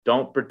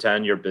don't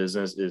pretend your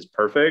business is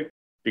perfect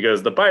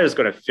because the buyer is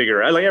going to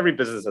figure out, like every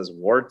business has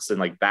warts and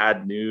like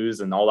bad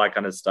news and all that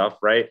kind of stuff,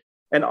 right?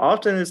 And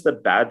often it's the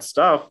bad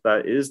stuff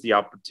that is the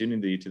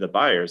opportunity to the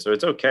buyer. So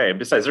it's okay. And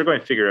besides, they're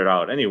going to figure it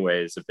out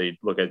anyways. If they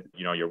look at,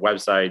 your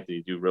website,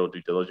 they do real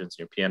due diligence,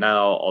 your P&L,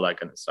 all that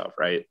kind of stuff,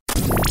 right?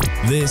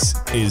 This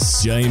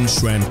is James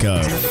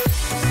Schramko.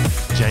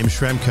 James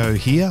Schramko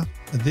here.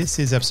 This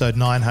is episode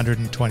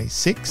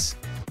 926.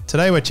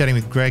 Today we're chatting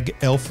with Greg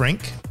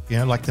Elfrink,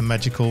 like the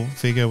magical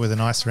figure with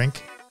an ice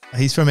rink.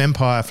 He's from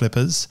Empire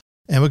Flippers,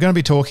 and we're going to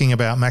be talking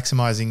about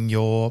maximizing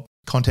your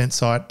content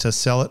site to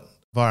sell it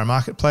via a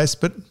marketplace.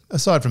 But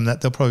aside from that,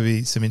 there'll probably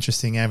be some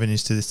interesting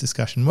avenues to this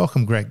discussion.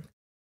 Welcome, Greg.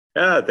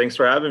 Yeah, thanks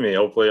for having me.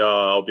 Hopefully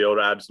I'll be able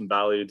to add some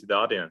value to the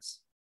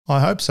audience. I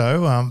hope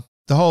so.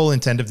 The whole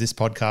intent of this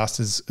podcast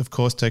is, of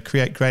course, to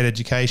create great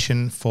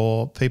education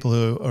for people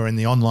who are in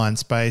the online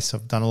space.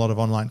 I've done a lot of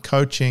online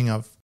coaching.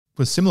 I've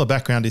with similar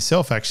background to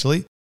yourself,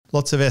 actually.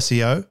 Lots of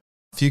SEO,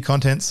 a few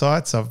content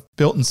sites. I've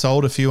built and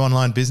sold a few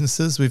online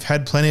businesses. We've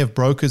had plenty of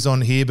brokers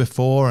on here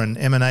before and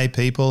M&A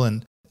people,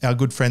 and our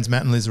good friends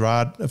Matt and Liz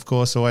Rard, of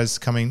course, always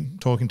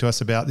talking to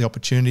us about the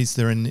opportunities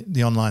that are in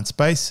the online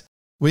space.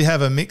 We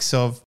have a mix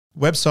of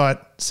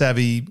website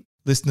savvy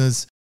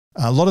listeners.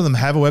 A lot of them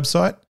have a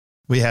website.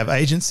 We have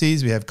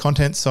agencies, we have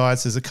content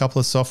sites. There's a couple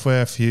of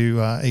software, a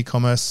few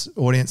e-commerce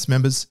audience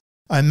members.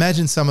 I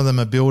imagine some of them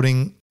are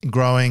building,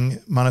 growing,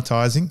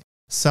 monetizing.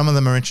 Some of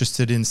them are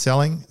interested in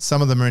selling.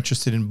 Some of them are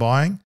interested in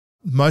buying.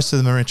 Most of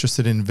them are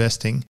interested in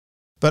investing.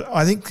 But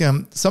I think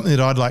something that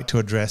I'd like to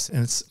address,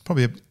 and it's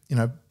probably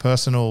a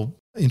personal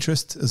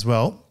interest as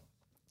well.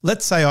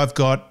 Let's say I've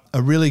got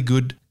a really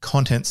good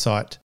content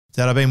site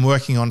that I've been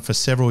working on for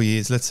several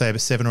years, let's say over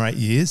 7 or 8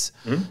 years,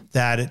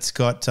 that it's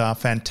got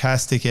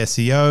fantastic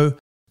SEO,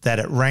 that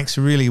it ranks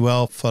really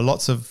well for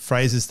lots of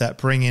phrases that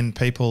bring in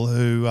people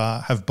who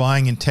have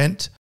buying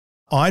intent.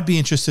 I'd be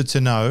interested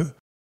to know,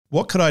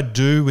 what could I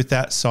do with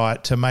that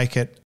site to make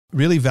it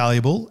really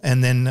valuable?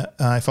 And then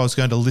if I was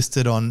going to list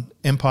it on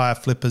Empire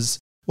Flippers,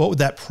 what would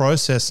that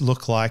process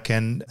look like,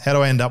 and how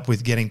do I end up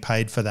with getting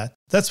paid for that?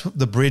 That's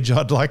the bridge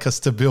I'd like us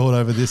to build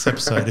over this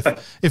episode,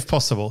 if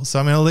possible. So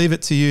I'm going to leave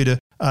it to you to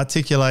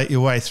articulate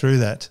your way through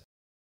that.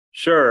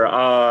 Sure.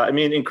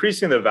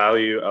 Increasing the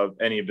value of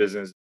any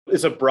business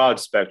is a broad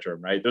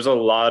spectrum, right? There's a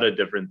lot of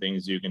different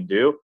things you can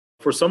do.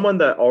 For someone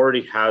that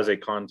already has a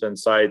content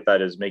site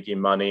that is making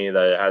money,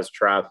 that has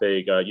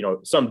traffic,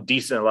 some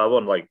decent level,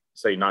 and like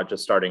say not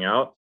just starting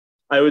out,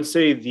 I would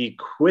say the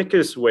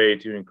quickest way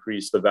to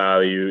increase the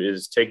value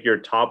is take your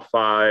top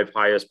 5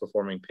 highest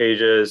performing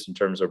pages in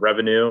terms of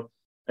revenue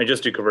and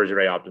just do conversion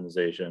rate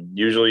optimization.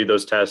 Usually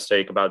those tests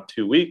take about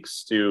 2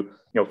 weeks to,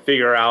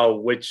 figure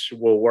out which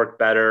will work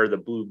better, the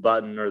blue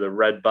button or the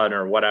red button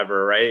or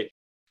whatever, right?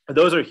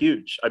 Those are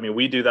huge. I mean,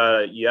 we do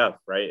that at EF,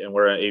 right? And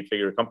we're an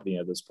 8-figure company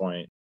at this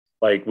point.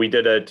 Like we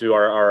did it to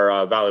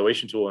our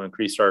valuation tool and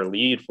increased our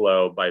lead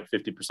flow by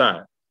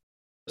 50%.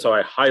 So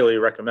I highly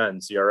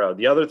recommend CRO.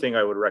 The other thing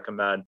I would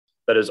recommend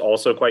that is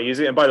also quite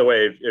easy, and by the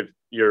way, if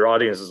your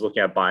audience is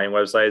looking at buying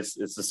websites,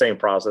 it's the same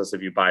process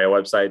if you buy a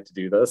website to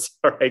do this.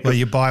 Right? Well,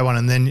 you buy one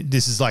and then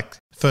this is like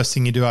first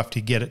thing you do after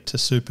you get it to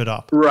soup it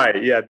up.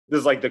 Right. Yeah. This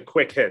is like the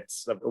quick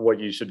hits of what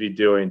you should be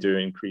doing to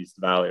increase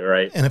the value,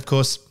 right? And of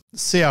course,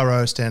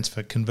 CRO stands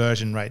for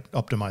conversion rate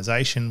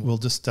optimization. We'll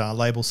just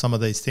label some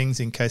of these things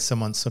in case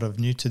someone's sort of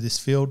new to this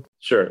field.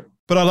 Sure.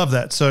 But I love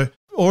that. So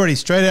already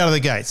straight out of the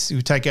gates,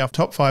 we take our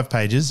top 5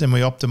 pages and we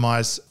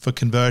optimize for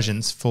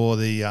conversions for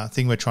the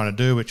thing we're trying to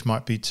do, which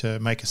might be to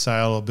make a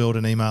sale or build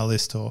an email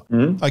list, or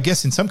I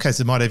guess in some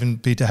cases it might even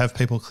be to have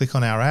people click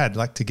on our ad,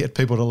 like to get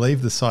people to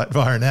leave the site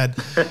via an ad,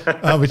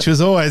 which was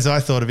always, I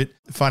thought, a bit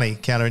funny,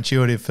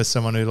 counterintuitive for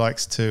someone who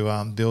likes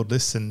to build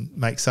lists and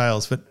make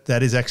sales, but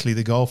that is actually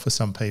the goal for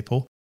some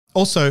people.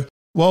 Also,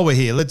 while we're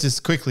here, let's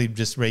just quickly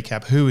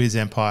recap, who is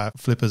Empire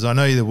Flippers? I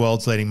know you're the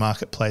world's leading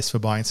marketplace for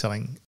buying and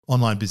selling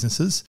online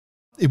businesses.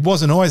 It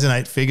wasn't always an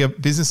 8-figure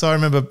business. I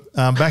remember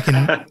back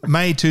in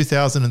May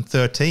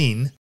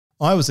 2013,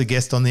 I was a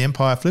guest on the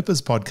Empire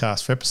Flippers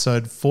podcast for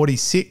episode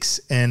 46,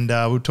 and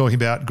we were talking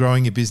about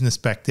growing your business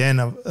back then.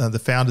 The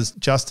founders,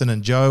 Justin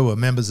and Joe, were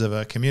members of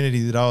a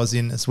community that I was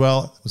in as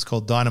well. It was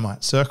called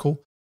Dynamite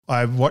Circle.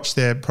 I watched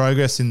their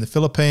progress in the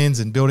Philippines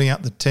and building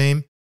up the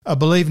team. I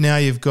believe now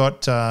you've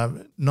got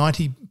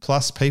 90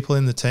 plus people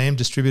in the team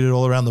distributed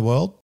all around the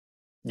world.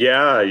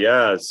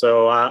 Yeah.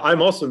 So I'm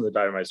also in the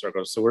Dynamite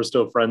Circle. So we're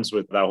still friends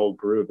with that whole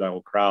group, that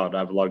whole crowd. I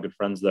have a lot of good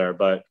friends there.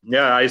 But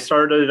yeah, I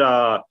started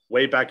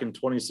way back in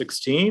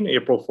 2016,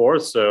 April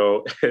 4th.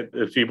 So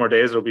a few more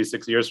days, it'll be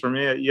 6 years for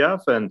me at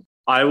EF. And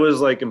I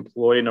was like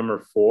employee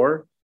number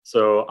 4.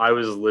 So I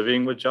was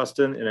living with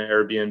Justin in an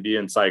Airbnb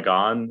in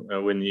Saigon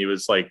when he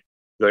was like,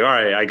 all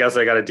right, I guess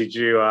I got to teach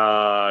you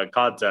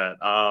content.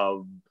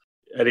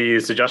 Any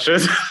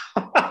suggestions?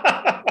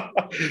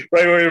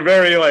 Right, we're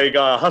very like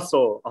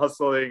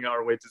hustling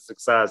our way to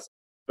success.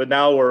 But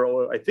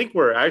now I think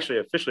we're actually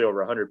officially over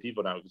 100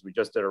 people now because we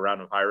just did a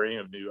round of hiring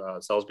of new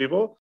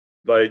salespeople.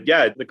 But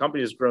yeah, the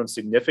company has grown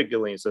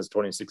significantly since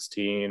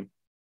 2016.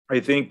 I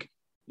think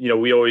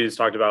We always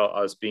talked about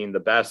us being the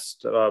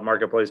best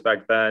marketplace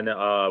back then,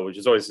 which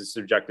is always a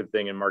subjective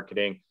thing in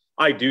marketing.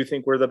 I do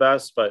think we're the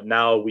best, but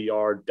now we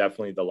are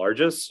definitely the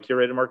largest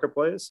curated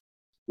marketplace.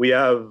 We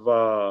have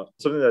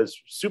something that's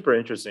super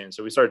interesting.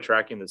 So we started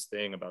tracking this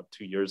thing about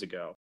 2 years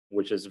ago,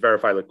 which is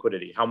verified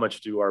liquidity. How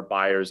much do our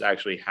buyers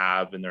actually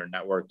have in their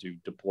network to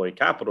deploy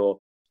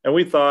capital? And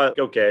we thought,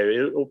 okay,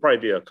 it will probably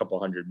be a couple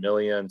 100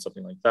 million,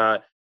 something like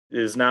that. It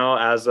is now,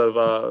 as of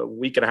a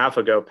week and a half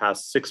ago,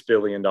 past $6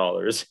 billion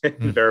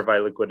in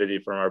verified liquidity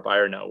from our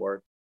buyer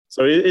network.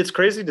 So it's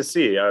crazy to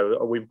see.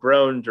 We've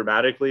grown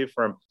dramatically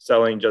from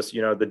selling just,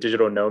 the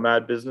digital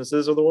nomad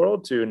businesses of the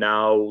world to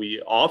now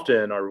we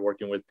often are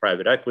working with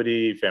private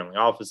equity, family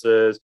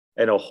offices,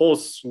 and a whole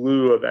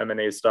slew of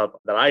M&A stuff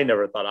that I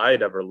never thought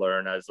I'd ever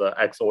learn as an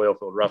ex-oil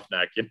field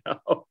roughneck,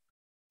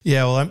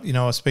 Yeah, well,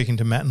 I was speaking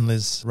to Matt and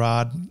Liz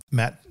Rad.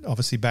 Matt,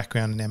 obviously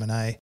background in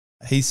M&A.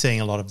 He's seeing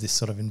a lot of this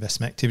sort of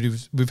investment activity.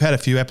 We've had a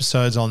few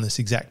episodes on this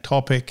exact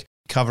topic,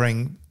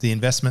 covering the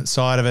investment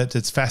side of it.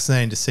 It's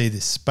fascinating to see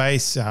this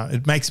space.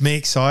 It makes me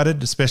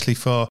excited, especially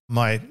for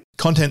my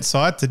content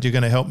site that you're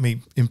going to help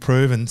me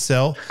improve and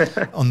sell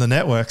on the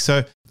network.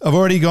 So I've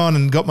already gone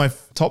and got my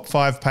top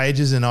 5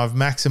 pages and I've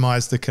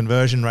maximized the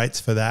conversion rates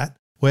for that.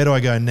 Where do I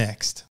go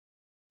next?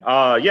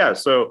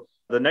 So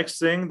the next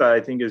thing that I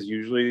think is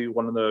usually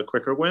one of the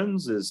quicker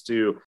wins is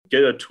to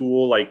get a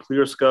tool like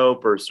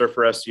ClearScope or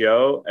Surfer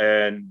SEO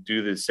and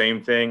do the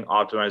same thing,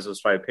 optimize those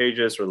 5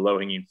 pages or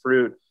low-hanging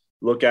fruit.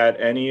 Look at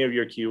any of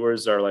your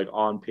keywords that are like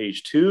on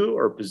page 2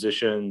 or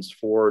positions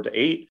 4 to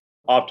 8,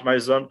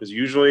 optimize them because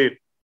usually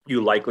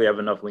you likely have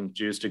enough link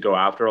juice to go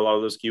after a lot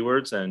of those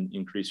keywords and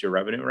increase your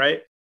revenue,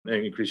 right?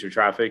 And increase your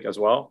traffic as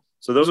well.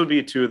 So those would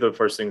be 2 of the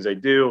first things I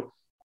do.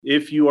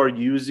 If you are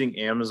using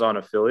Amazon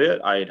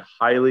affiliate, I'd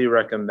highly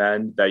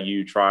recommend that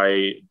you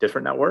try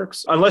different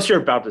networks, unless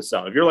you're about to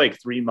sell. If you're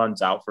like 3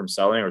 months out from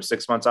selling or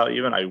 6 months out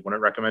even, I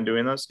wouldn't recommend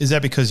doing this. Is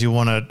that because you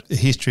want a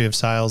history of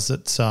sales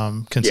that's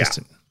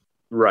consistent? Yeah.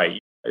 Right.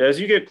 As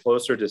you get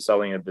closer to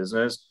selling a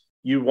business,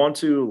 you want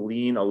to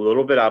lean a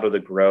little bit out of the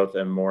growth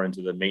and more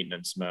into the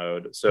maintenance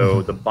mode.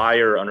 So the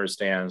buyer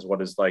understands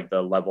what is like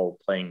the level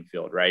playing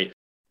field, right?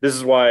 This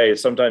is why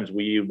sometimes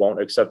we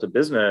won't accept a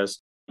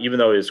business, even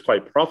though it's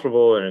quite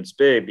profitable and it's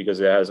big, because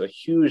it has a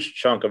huge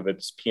chunk of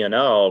its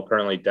P&L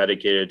currently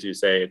dedicated to,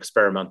 say,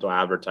 experimental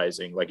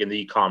advertising, like in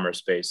the e-commerce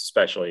space,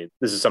 especially.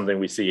 This is something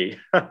we see.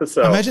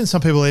 So I imagine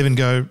some people even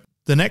go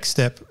the next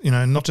step,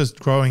 not just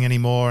growing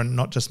anymore and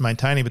not just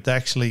maintaining, but they're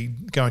actually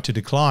going to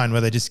decline where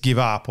they just give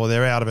up or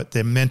they're out of it.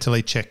 They're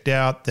mentally checked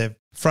out. They're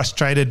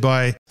frustrated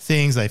by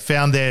things. They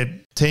found their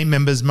team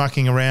members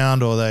mucking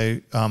around or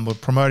they were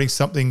promoting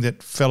something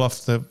that fell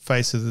off the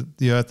face of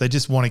the earth. They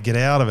just want to get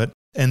out of it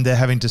and they're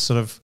having to sort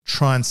of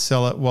try and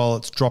sell it while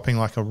it's dropping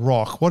like a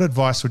rock. What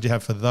advice would you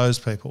have for those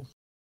people?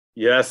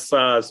 Yes.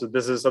 So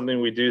this is something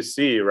we do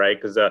see, right?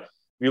 Because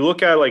you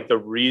look at like the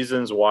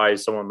reasons why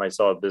someone might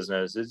sell a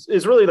business,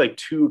 it's really like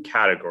 2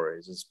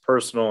 categories. It's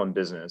personal and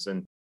business.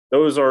 And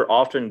those are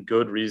often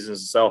good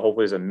reasons to sell.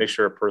 Hopefully it's a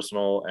mixture of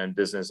personal and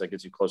business that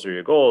gets you closer to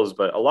your goals.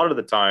 But a lot of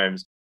the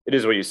times it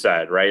is what you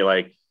said, right?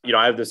 Like,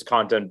 I have this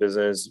content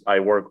business.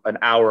 I work an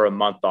hour a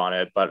month on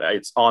it, but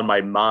it's on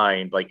my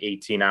mind like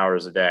 18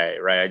 hours a day,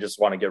 right? I just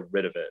want to get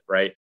rid of it,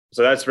 right?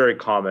 So that's very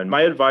common.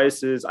 My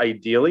advice is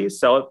ideally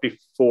sell it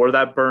before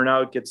that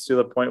burnout gets to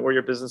the point where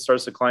your business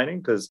starts declining,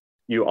 because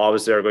you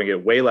obviously are going to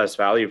get way less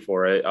value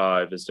for it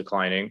if it's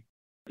declining.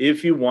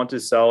 If you want to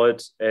sell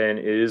it and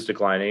it is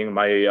declining,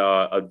 my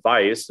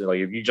advice, like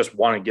if you just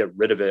want to get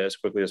rid of it as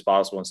quickly as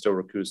possible and still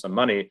recoup some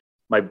money,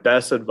 my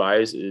best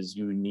advice is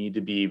you need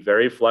to be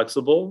very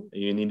flexible.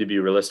 You need to be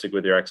realistic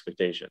with your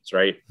expectations,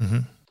 right?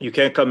 You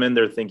can't come in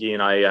there thinking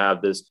I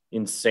have this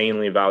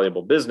insanely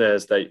valuable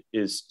business that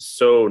is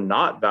so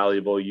not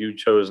valuable. You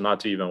chose not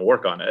to even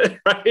work on it,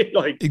 right?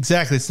 Like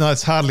exactly.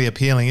 It's hardly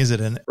appealing, is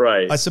it? And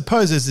right. I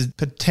suppose there's a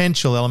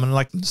potential element,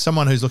 like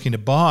someone who's looking to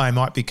buy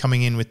might be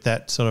coming in with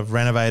that sort of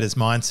renovator's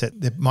mindset.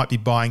 They might be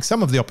buying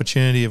some of the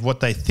opportunity of what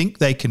they think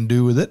they can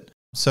do with it.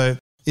 So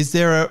is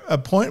there a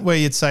point where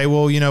you'd say,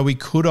 well, we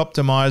could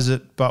optimize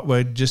it, but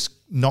we're just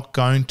not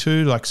going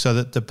to, like, so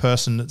that the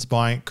person that's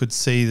buying it could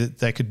see that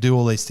they could do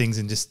all these things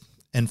and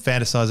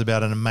fantasize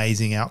about an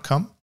amazing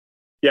outcome?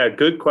 Yeah,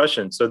 good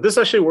question. So this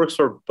actually works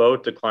for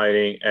both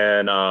declining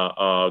and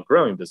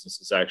growing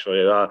businesses,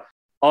 actually.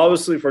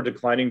 Obviously, for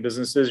declining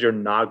businesses, you're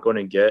not going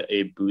to get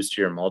a boost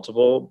to your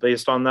multiple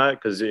based on that,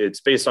 because it's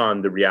based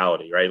on the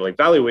reality, right? Like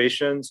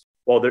valuations,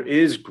 while there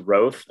is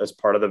growth as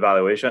part of the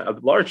valuation, a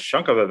large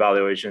chunk of a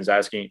valuation is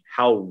asking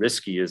how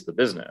risky is the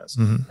business.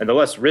 And the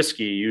less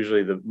risky,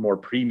 usually the more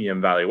premium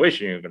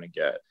valuation you're going to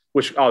get,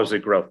 which obviously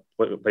growth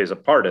plays a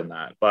part in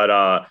that.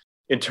 But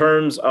in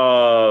terms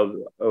of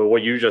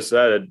what you just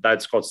said,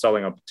 that's called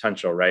selling on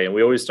potential, right? And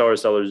we always tell our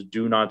sellers,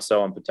 do not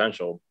sell on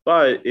potential.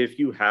 But if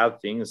you have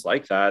things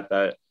like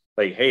that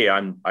like, hey,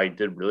 I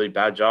did really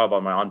bad job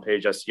on my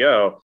on-page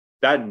SEO,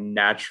 that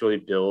naturally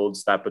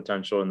builds that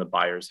potential in the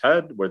buyer's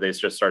head where they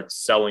just start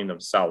selling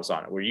themselves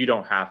on it, where you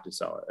don't have to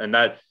sell it. And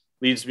that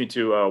leads me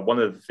to one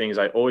of the things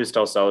I always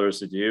tell sellers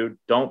to do.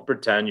 Don't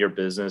pretend your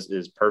business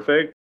is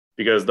perfect,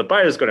 because the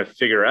buyer is going to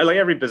figure out, like,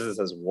 every business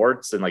has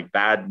warts and like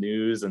bad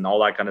news and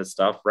all that kind of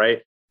stuff,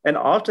 right? And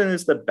often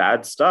it's the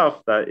bad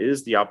stuff that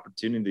is the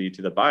opportunity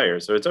to the buyer.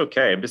 So it's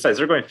okay. And besides,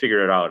 they're going to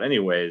figure it out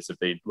anyways. If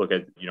they look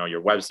at,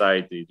 your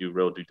website, they do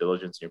real due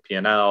diligence in your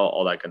P&L,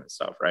 all that kind of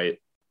stuff, right?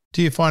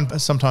 Do you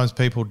find sometimes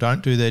people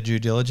don't do their due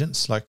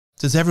diligence? Like,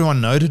 does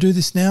everyone know to do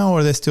this now, or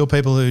are there still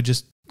people who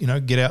just,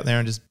 get out there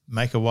and just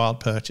make a wild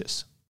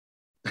purchase?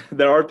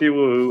 There are people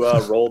who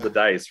roll the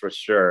dice for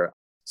sure.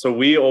 So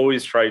we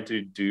always try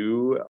to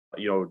do,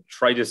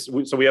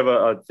 so we have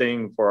a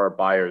thing for our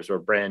buyers who are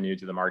brand new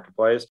to the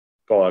marketplace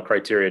called a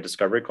criteria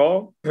discovery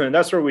call. And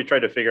that's where we try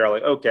to figure out,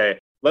 like, okay,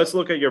 let's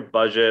look at your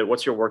budget.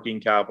 What's your working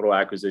capital,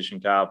 acquisition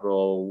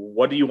capital?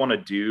 What do you want to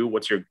do?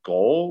 What's your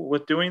goal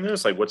with doing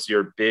this? Like, what's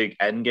your big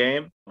end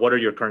game? What are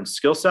your current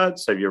skill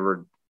sets? Have you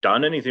ever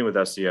done anything with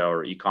SEO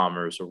or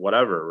e-commerce or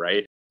whatever,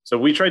 right? So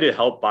we try to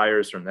help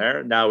buyers from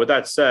there. Now, with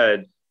that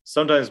said,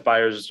 sometimes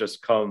buyers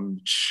just come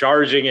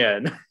charging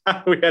in.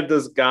 We had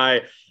this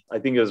guy, I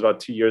think it was about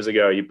 2 years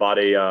ago. He bought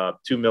a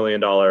 $2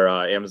 million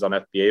Amazon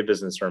FBA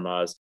business from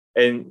us.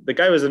 And the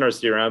guy was in our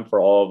CRM for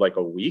all of like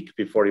a week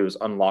before he was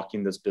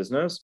unlocking this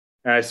business.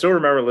 And I still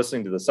remember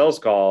listening to the sales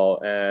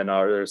call, and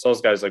our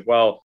sales guy's like,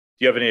 well,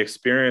 do you have any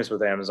experience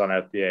with Amazon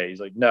FBA? He's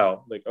like,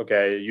 no. Like,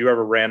 okay, you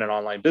ever ran an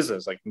online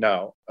business? Like,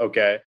 no.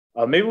 Okay.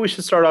 Maybe we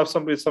should start off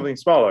something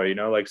smaller,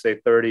 like say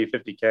 30,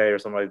 50K or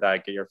something like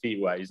that, get your feet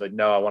wet. He's like,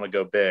 no, I want to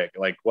go big.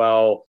 Like,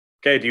 well,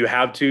 okay, do you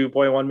have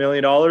 $2.1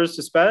 million to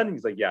spend?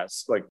 He's like,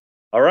 yes. Like,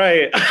 all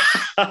right.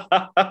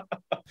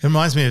 It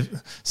reminds me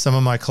of some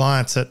of my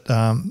clients at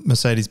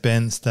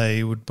Mercedes-Benz.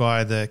 They would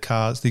buy the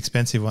cars, the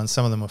expensive ones.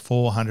 Some of them were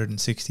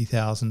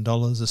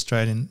 $460,000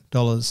 Australian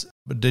dollars,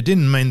 but it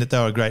didn't mean that they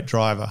were a great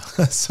driver.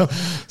 So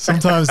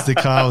sometimes the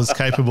car was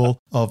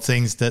capable of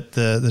things that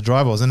the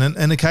driver wasn't.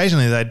 And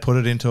occasionally they'd put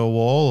it into a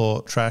wall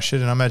or trash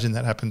it. And I imagine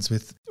that happens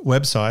with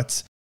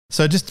websites.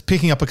 So just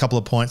picking up a couple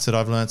of points that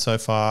I've learned so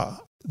far,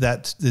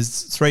 that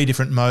there's 3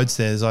 different modes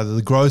there. There's either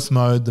the growth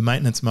mode, the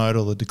maintenance mode,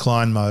 or the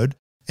decline mode.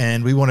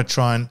 And we want to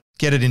try and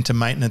get it into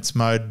maintenance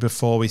mode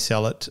before we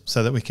sell it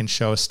so that we can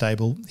show a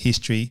stable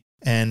history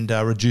and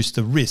reduce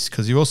the risk.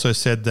 Because you also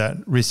said that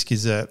risk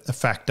is a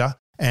factor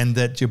and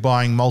that you're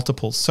buying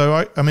multiples. So,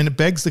 it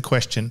begs the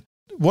question,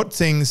 what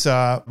things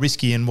are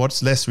risky and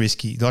what's less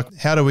risky? Like,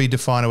 how do we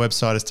define a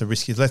website as to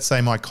risky? Let's say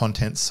my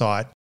content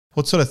site.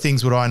 What sort of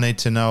things would I need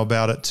to know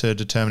about it to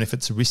determine if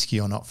it's risky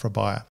or not for a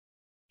buyer?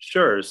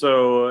 Sure.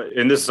 So,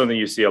 and this is something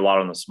you see a lot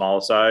on the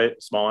small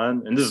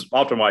end. And this is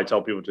often why I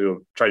tell people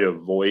to try to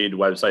avoid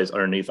websites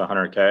underneath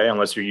 100K,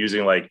 unless you're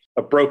using like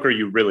a broker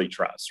you really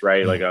trust,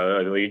 right? Like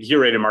a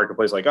curated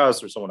marketplace like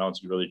us or someone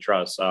else you really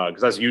trust. Because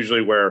that's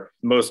usually where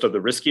most of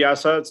the risky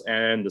assets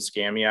and the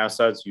scammy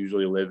assets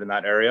usually live in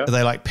that area. Are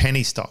they like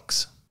penny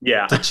stocks?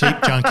 Yeah. The cheap,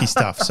 junky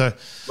stuff. So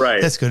right.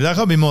 That's good. Like,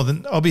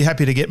 I'll be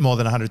happy to get more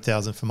than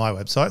 100,000 for my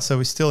website. So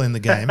we're still in the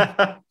game.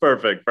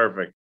 Perfect.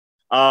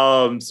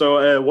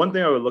 So one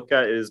thing I would look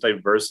at is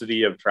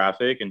diversity of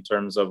traffic in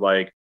terms of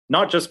like,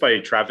 not just by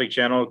traffic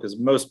channel, because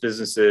most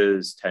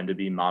businesses tend to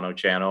be mono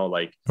channel.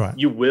 Like right.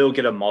 You will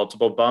get a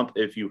multiple bump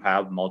if you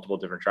have multiple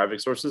different traffic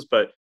sources.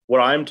 But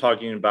what I'm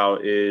talking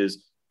about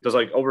is, does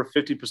like over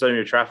 50% of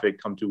your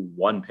traffic come to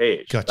one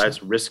page? Gotcha.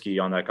 That's risky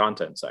on that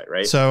content site,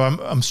 right? So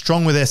I'm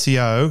strong with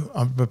SEO.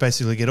 I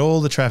basically get all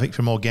the traffic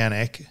from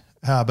organic,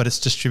 but it's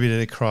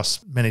distributed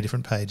across many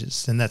different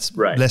pages, and that's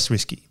right. Less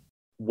risky.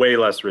 Way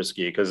less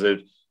risky, because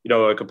if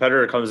a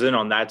competitor comes in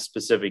on that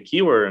specific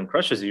keyword and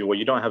crushes you, well,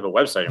 you don't have a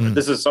website.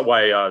 This is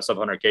why sub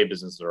 100K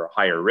businesses are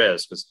higher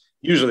risk, because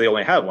usually they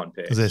only have one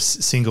page. Because they're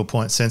single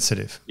point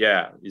sensitive.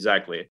 Yeah,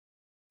 exactly.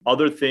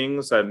 Other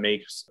things that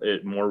makes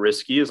it more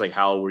risky is like,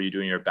 how were you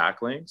doing your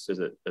backlinks? Is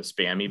it a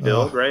spammy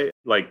build, right?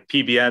 Like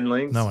PBN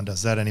links? No one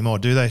does that anymore,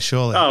 do they?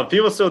 Surely. Oh,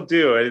 people still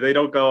do. They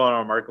don't go on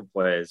our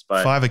marketplace.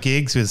 But Fiverr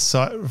gigs with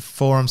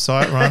forum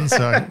site runs.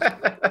 So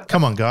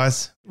come on,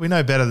 guys. We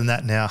know better than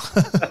that now.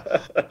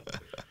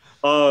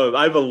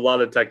 I have a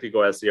lot of technical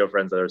SEO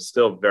friends that are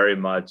still very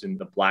much in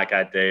the black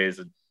hat days.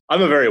 And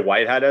I'm a very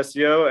white hat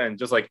SEO, and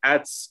just like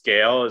at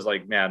scale is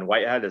like, man,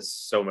 white hat is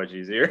so much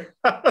easier.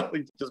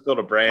 Like, just build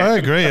a brand. I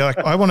agree. Like,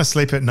 I want to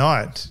sleep at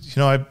night.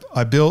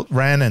 I built,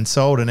 ran and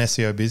sold an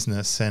SEO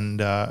business,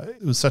 and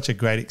it was such a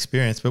great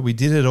experience, but we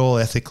did it all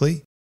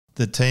ethically.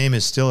 The team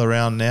is still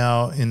around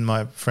now in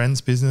my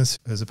friend's business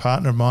as a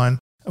partner of mine,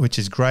 which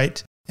is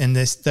great. And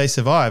they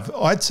survive.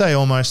 I'd say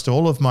almost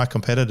all of my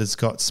competitors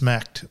got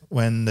smacked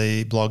when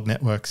the blog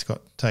networks got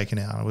taken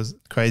out. It was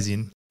crazy.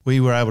 And we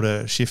were able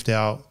to shift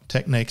our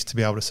techniques to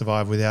be able to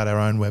survive without our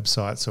own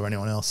websites or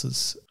anyone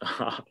else's,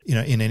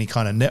 in any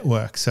kind of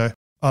network. So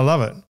I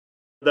love it.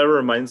 That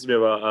reminds me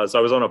of, so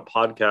I was on a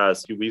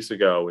podcast a few weeks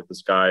ago with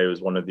this guy who was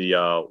one of the,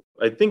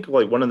 I think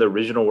like one of the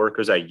original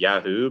workers at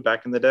Yahoo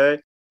back in the day.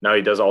 Now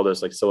he does all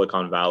this like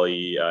Silicon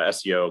Valley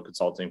SEO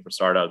consulting for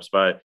startups.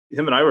 But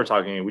him and I were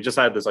talking, we just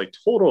had this like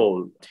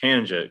total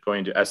tangent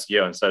going to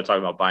SEO instead of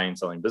talking about buying and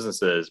selling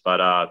businesses.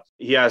 But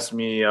he asked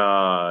me,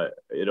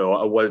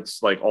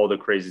 what's like all the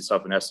crazy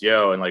stuff in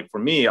SEO. And like, for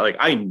me, like,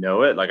 I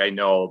know it, like I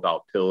know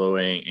about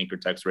pillowing, anchor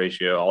text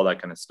ratio, all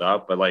that kind of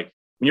stuff. But like,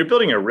 when you're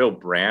building a real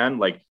brand,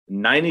 like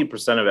 90%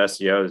 of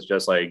SEO is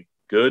just like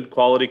good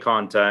quality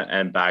content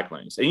and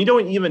backlinks. And you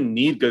don't even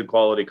need good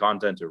quality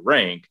content to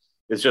rank.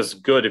 It's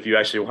just good if you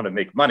actually want to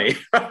make money,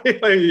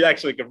 right? Like you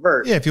actually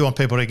convert. Yeah, if you want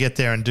people to get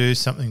there and do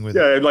something with it.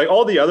 Yeah, like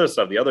all the other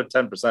stuff, the other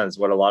 10% is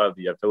what a lot of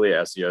the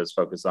affiliate SEOs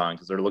focus on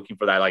because they're looking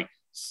for that like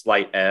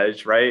slight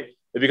edge, right?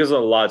 Because it's a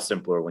lot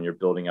simpler when you're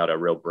building out a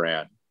real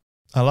brand.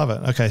 I love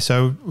it. Okay,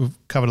 so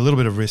we've covered a little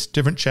bit of risk,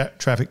 different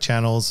traffic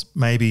channels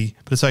maybe,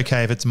 but it's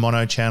okay if it's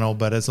mono channel,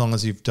 but as long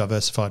as you've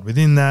diversified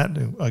within that,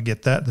 I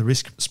get that, the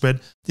risk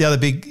spread. The other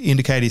big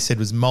indicator you said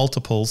was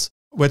multiples.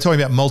 We're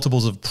talking about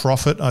multiples of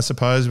profit, I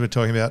suppose. We're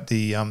talking about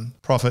the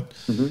profit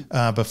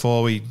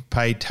before we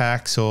pay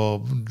tax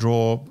or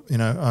draw,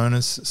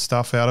 owners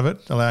stuff out of it,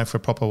 allowing for a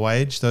proper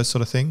wage, those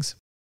sort of things.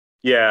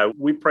 Yeah,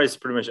 we price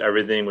pretty much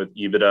everything with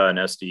EBITDA and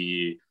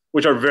SDE,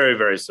 which are very,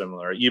 very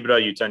similar.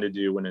 EBITDA you tend to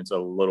do when it's a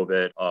little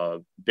bit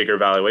bigger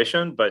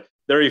valuation, but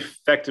they're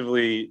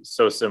effectively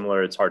so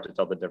similar, it's hard to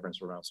tell the difference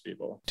for most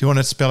people. Do you want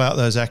to spell out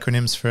those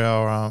acronyms for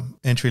our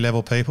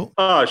entry-level people?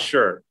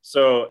 Sure.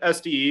 So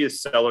SDE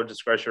is seller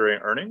discretionary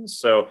earnings.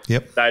 So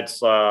that's,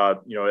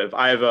 if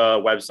I have a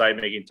website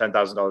making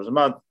 $10,000 a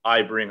month,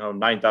 I bring home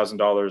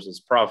 $9,000 as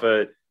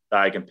profit that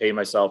I can pay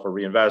myself or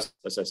reinvest.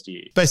 That's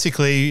SDE.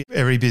 Basically,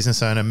 every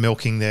business owner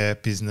milking their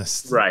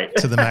business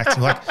to the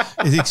maximum. Like,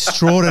 it's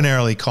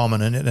extraordinarily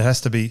common and it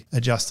has to be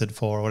adjusted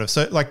for or whatever.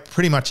 So like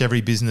pretty much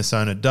every business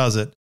owner does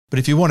it. But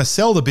if you want to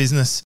sell the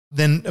business,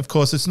 then of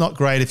course it's not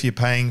great if you're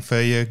paying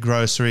for your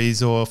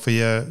groceries or for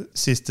your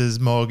sister's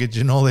mortgage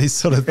and all these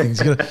sort of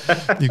things.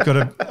 You've got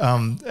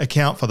to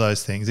account for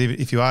those things.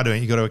 If you are doing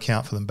it, you've got to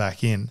account for them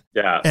back in.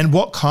 Yeah. And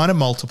what kind of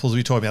multiples are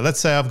we talking about? Let's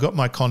say I've got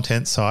my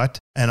content site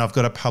and I've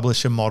got a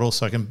publisher model,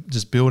 so I can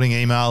just building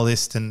email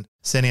list and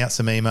sending out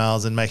some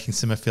emails and making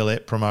some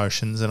affiliate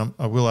promotions. And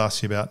I will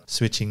ask you about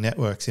switching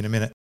networks in a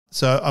minute.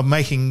 So I'm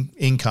making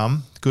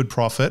income, good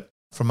profit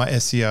from my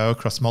SEO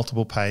across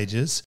multiple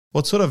pages.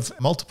 What sort of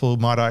multiple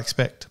might I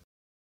expect?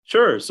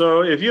 Sure.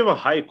 So if you have a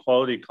high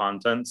quality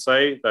content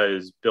site that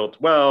is built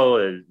well,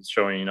 it's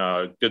showing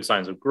good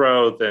signs of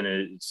growth, and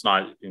it's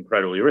not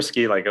incredibly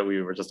risky like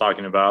we were just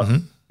talking about,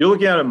 you're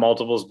looking at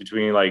multiples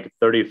between like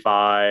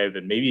 35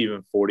 and maybe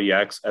even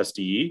 40x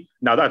SDE.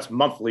 Now that's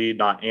monthly,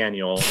 not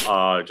annual,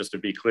 just to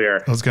be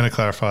clear. I was going to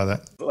clarify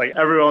that. Like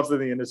everyone else in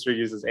the industry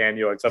uses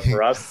annual except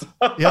for us.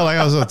 Yeah, like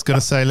I was going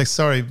to say, like,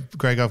 sorry,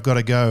 Greg, I've got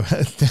to go.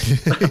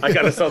 I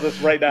got to sell this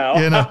right now.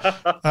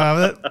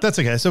 That's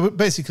okay. So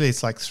basically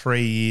it's like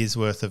 3 years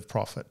worth of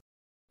profit.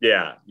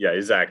 Yeah,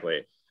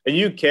 exactly. And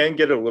you can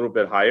get a little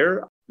bit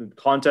higher.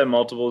 Content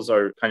multiples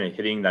are kind of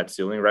hitting that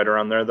ceiling right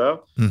around there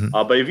though.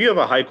 But if you have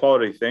a high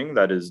quality thing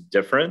that is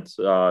different,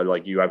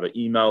 like you have an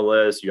email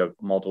list, you have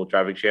multiple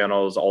traffic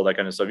channels, all that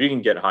kind of stuff, you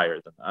can get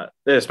higher than that,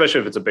 especially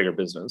if it's a bigger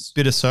business.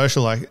 Bit of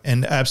social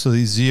and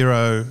absolutely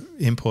zero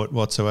input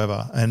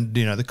whatsoever. And,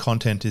 the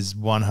content is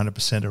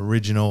 100%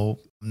 original.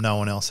 No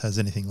one else has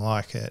anything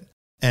like it.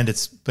 And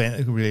it's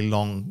been a really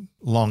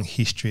long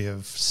history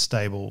of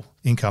stable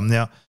income.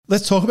 Now,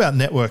 let's talk about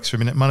networks for a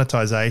minute,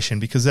 monetization,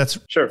 because that's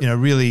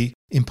really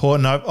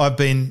important.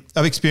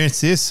 I've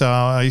experienced this.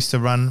 I used to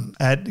run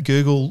at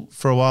Google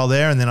for a while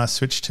there, and then I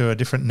switched to a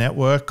different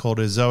network called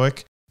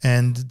Ezoic,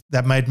 and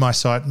that made my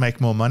site make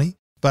more money.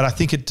 But I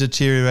think it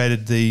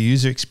deteriorated the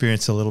user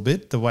experience a little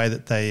bit. The way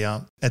that they,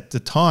 at the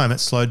time, it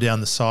slowed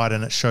down the site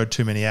and it showed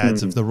too many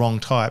ads of the wrong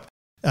type.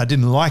 I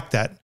didn't like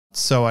that.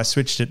 So I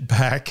switched it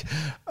back.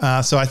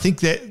 So I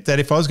think that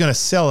if I was going to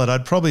sell it,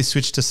 I'd probably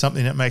switch to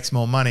something that makes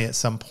more money at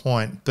some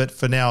point. But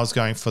for now, I was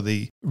going for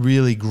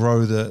really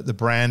grow the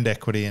brand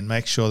equity and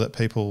make sure that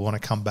people want to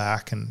come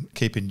back and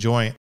keep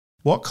enjoying it.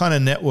 What kind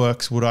of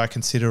networks would I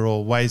consider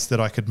or ways that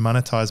I could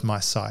monetize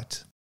my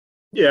site?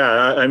 Yeah,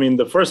 I mean,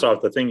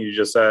 the thing you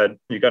just said,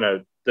 you kind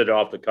of did it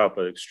off the cuff,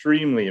 but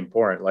extremely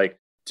important. Like,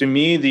 to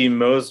me, the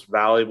most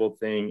valuable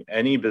thing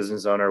any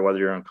business owner, whether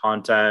you're on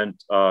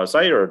content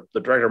site or the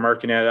director of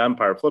marketing at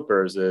Empire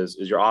Flippers, is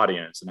your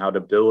audience and how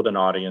to build an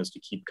audience to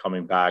keep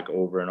coming back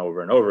over and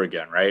over and over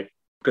again, right?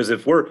 Because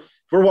if we're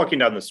walking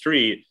down the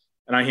street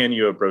and I hand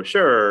you a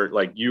brochure,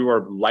 like you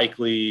are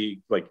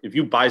likely, like if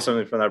you buy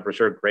something from that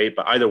brochure, great,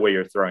 but either way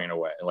you're throwing it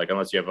away, like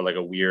unless you have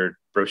a weird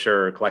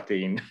brochure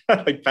collecting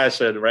like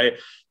passion, right?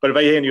 But if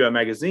I hand you a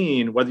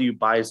magazine, whether you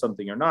buy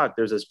something or not,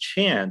 there's this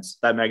chance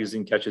that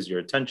magazine catches your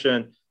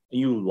attention and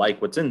you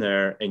like what's in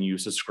there and you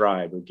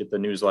subscribe or get the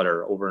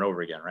newsletter over and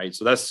over again, right?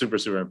 So that's super,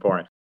 super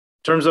important.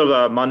 In terms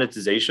of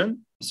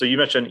monetization, so you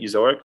mentioned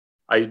Ezoic.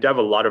 I have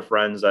a lot of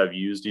friends that have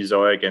used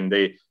Ezoic and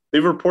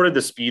they've reported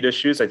the speed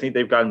issues. I think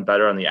they've gotten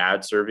better on the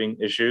ad serving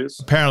issues.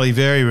 Apparently,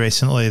 very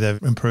recently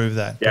they've improved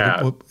that.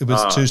 Yeah, but it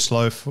was too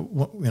slow for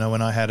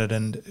when I had it,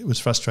 and it was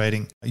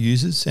frustrating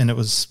users, and it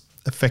was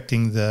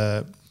affecting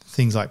the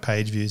things like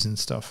page views and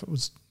stuff. It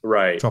was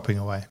right. dropping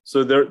away.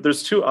 So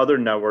there's two other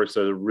networks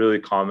that are really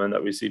common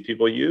that we see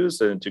people use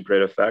and to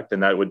great effect,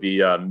 and that would be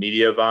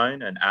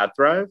Mediavine and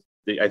AdThrive.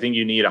 I think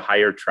you need a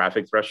higher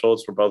traffic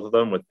thresholds for both of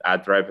them, with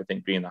AdThrive, I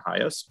think, being the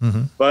highest.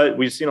 Mm-hmm. But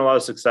we've seen a lot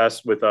of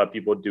success with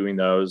people doing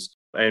those,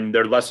 and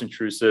they're less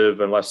intrusive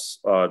and less,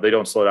 they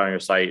don't slow down your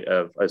site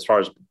as far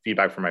as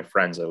feedback from my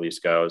friends at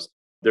least goes.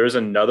 There's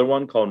another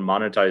one called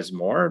Monetize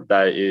More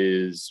that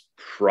is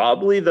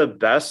probably the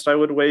best, I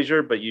would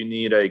wager, but you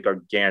need a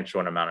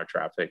gargantuan amount of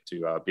traffic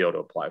to be able to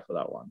apply for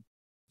that one.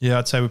 Yeah,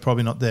 I'd say we're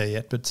probably not there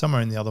yet, but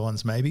somewhere in the other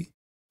ones maybe.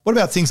 What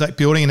about things like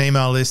building an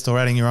email list or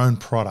adding your own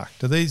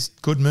product? Are these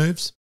good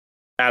moves?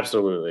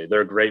 Absolutely.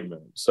 They're great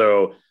moves.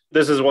 So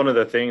this is one of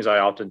the things I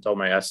often tell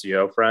my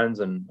SEO friends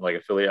and like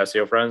affiliate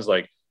SEO friends,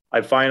 like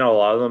I find a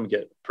lot of them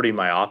get pretty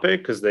myopic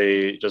because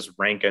they just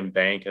rank and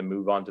bank and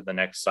move on to the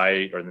next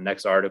site or the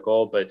next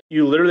article. But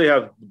you literally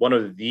have one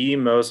of the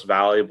most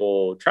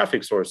valuable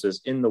traffic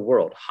sources in the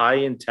world. High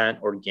intent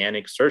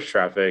organic search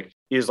traffic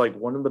is like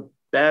one of the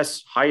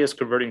best, highest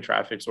converting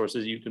traffic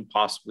sources you can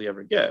possibly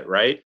ever get,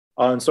 right?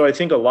 And so I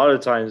think a lot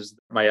of times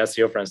my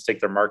SEO friends take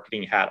their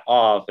marketing hat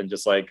off and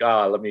just like,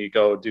 let me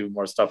go do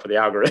more stuff for the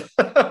algorithm.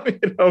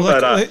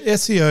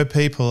 SEO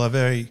people are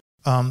very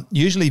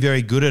usually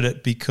very good at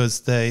it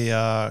because they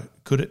are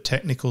good at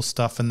technical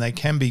stuff and they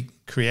can be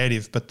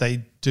creative, but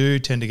they do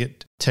tend to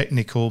get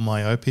technical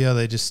myopia.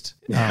 They just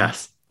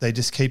they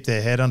just keep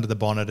their head under the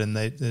bonnet and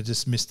they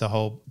just miss the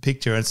whole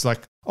picture. It's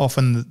like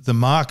often the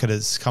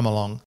marketers come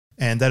along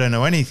and they don't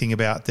know anything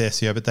about their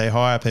SEO, but they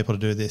hire people to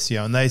do their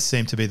SEO, and they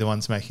seem to be the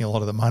ones making a lot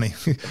of the money.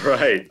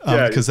 Right.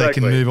 Because they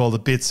can move all the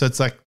bits. So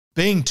it's like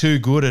being too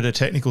good at a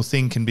technical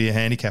thing can be a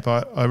handicap.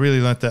 I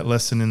really learnt that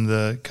lesson in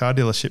the car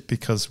dealership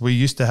because we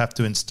used to have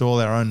to install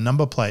our own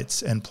number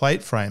plates and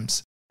plate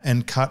frames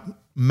and cut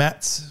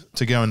mats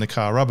to go in the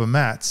car, rubber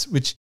mats,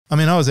 which, I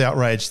mean, I was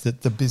outraged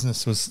that the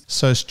business was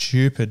so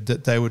stupid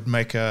that they would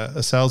make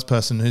a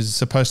salesperson who's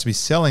supposed to be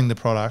selling the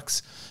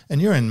products,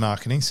 and you're in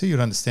marketing, so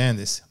you'd understand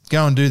this,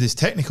 go and do this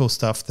technical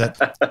stuff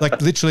that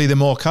like literally the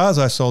more cars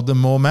I sold, the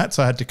more mats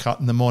I had to cut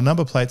and the more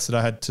number plates that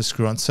I had to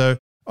screw on. So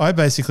I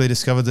basically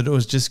discovered that it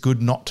was just good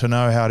not to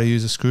know how to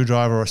use a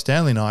screwdriver or a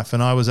Stanley knife,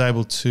 and I was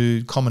able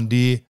to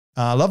commandeer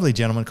a lovely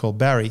gentleman called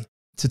Barry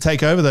to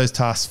take over those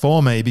tasks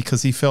for me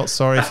because he felt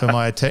sorry for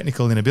my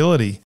technical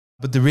inability.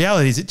 But the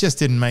reality is it just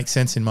didn't make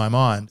sense in my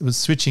mind. It was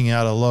switching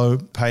out a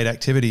low-paid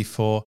activity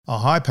for a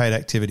high-paid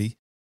activity.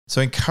 So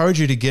I encourage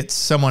you to get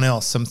someone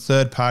else, some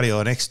third party or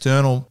an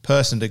external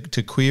person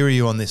to query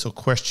you on this or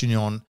question you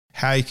on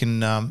how you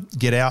can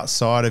get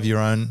outside of your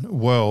own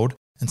world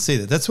and see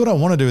that. That's what I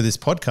want to do with this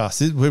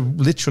podcast. We're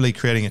literally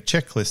creating a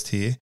checklist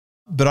here.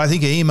 But I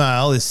think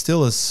email is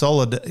still as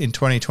solid in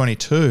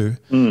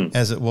 2022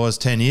 as it was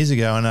 10 years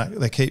ago. And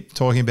they keep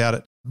talking about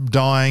it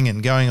dying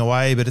and going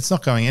away, but it's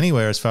not going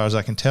anywhere as far as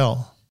I can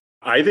tell.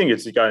 I think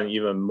it's gotten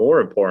even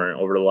more important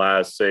over the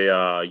last, say,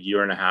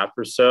 year and a half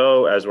or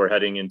so, as we're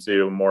heading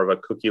into more of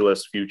a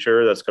cookieless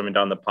future that's coming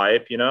down the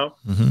pipe, you know.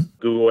 Mm-hmm.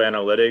 Google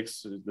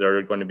Analytics,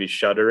 they're going to be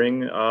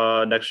shuttering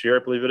next year, I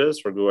believe it is,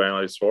 for Google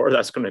Analytics 4.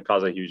 That's going to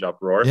cause a huge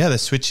uproar. Yeah, they're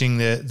switching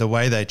the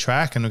way they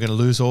track, and we're going to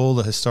lose all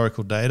the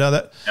historical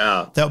data.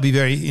 That'll be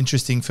very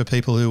interesting for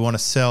people who want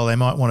to sell. They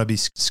might want to be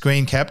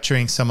screen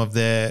capturing some of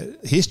their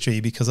history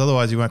because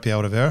otherwise you won't be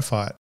able to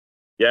verify it.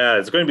 Yeah,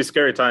 it's going to be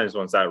scary times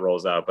once that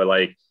rolls out. But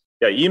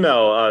yeah,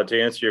 email, to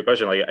answer your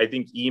question, I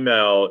think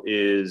email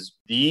is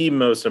the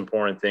most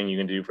important thing you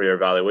can do for your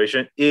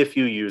evaluation if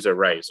you use it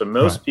right. So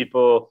most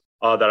people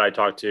that I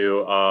talk to,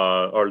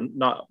 or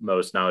not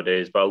most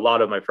nowadays, but a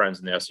lot of my friends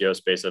in the SEO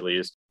space at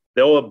least,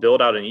 they'll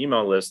build out an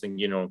email list and,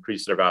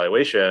 increase their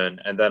valuation.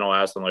 And then I'll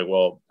ask them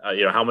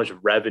how much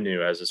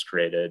revenue has this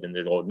created? And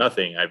they go,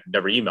 nothing. I've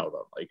never emailed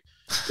them.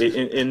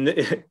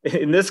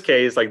 In this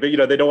case, they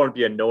don't want to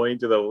be annoying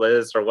to the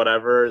list or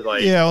whatever.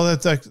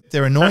 That's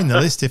they're annoying the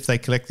list if they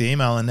collect the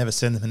email and never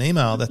send them an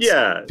email.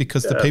 That's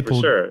because the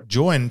people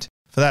joined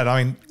for that.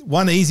 I mean,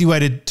 one easy way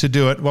to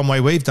do it, one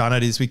way we've done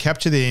it is we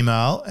capture the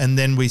email and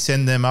then we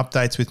send them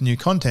updates with new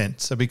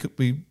content. So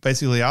we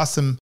basically ask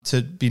them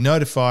to be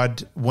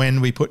notified when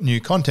we put new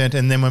content.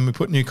 And then when we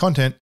put new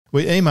content,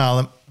 we email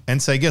them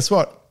and say, guess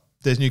what?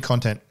 There's new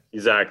content.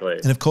 Exactly.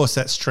 And of course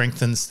that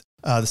strengthens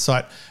the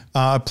site.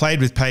 I played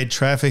with paid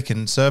traffic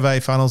and survey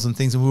funnels and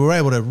things, and we were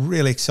able to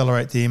really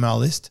accelerate the email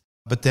list.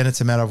 But then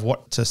it's a matter of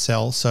what to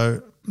sell.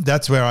 So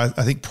that's where I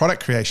think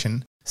product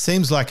creation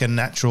seems like a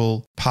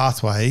natural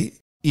pathway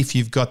if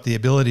you've got the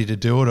ability to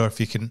do it, or if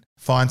you can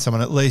find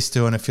someone, at least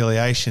do an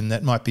affiliation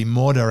that might be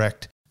more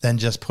direct than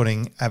just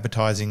putting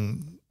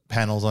advertising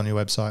panels on your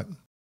website.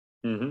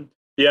 Mm-hmm.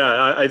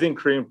 Yeah, I think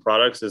creating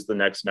products is the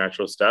next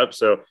natural step.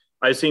 So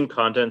I've seen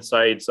content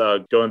sites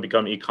go and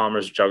become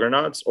e-commerce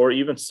juggernauts or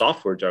even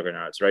software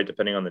juggernauts, right?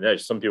 Depending on the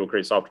niche. Some people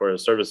create software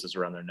services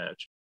around their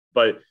niche.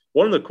 But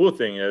one of the cool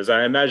things is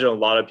I imagine a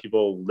lot of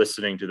people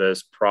listening to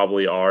this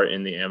probably are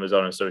in the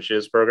Amazon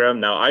Associates program.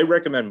 Now, I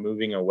recommend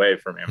moving away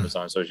from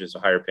Amazon Associates to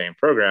higher paying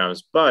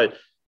programs. But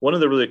one of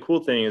the really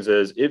cool things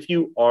is if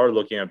you are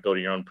looking at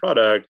building your own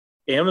product,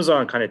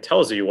 Amazon kind of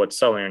tells you what's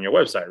selling on your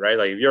website, right?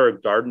 Like if you're a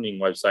gardening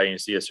website and you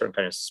see a certain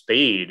kind of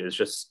spade is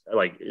just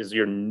like is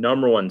your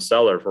number one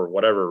seller for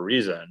whatever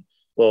reason.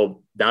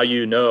 Well, now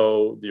you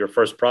know your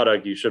first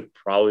product you should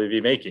probably be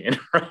making,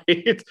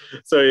 right?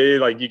 So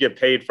like you get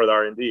paid for the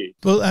R&D.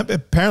 Well,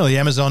 apparently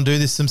Amazon do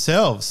this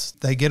themselves.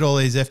 They get all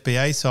these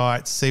FBA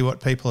sites, see what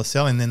people are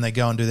selling, then they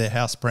go and do their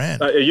house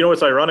brand. You know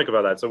what's ironic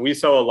about that? So we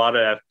sell a lot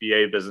of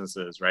FBA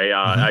businesses, right?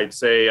 I'd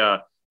say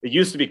it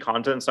used to be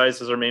content sites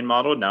as our main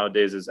model.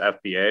 Nowadays is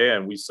FBA,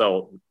 and we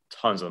sell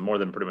tons of them, more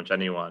than pretty much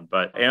anyone.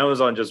 But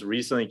Amazon just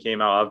recently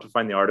came out. I have to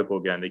find the article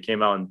again. They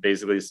came out and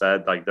basically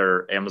said like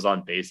their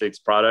Amazon Basics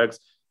products,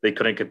 they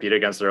couldn't compete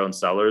against their own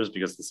sellers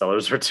because the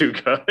sellers were too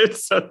good.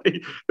 So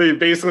they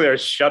basically are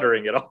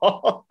shuttering it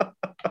all.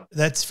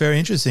 That's very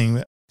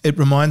interesting. It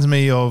reminds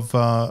me of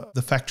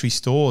the factory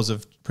stores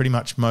of pretty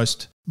much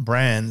most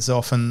brands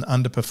often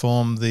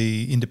underperform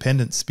the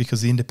independents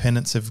because the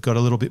independents have got a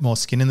little bit more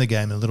skin in the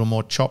game, a little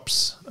more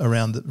chops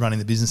around running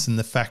the business, and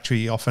the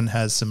factory often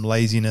has some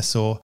laziness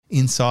or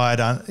inside,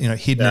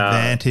 hidden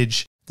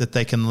advantage that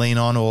they can lean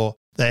on, or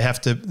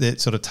they're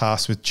sort of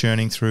tasked with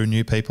churning through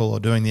new people or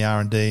doing the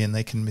R&D and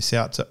they can miss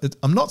out. So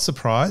I'm not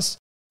surprised,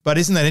 but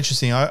isn't that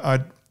interesting?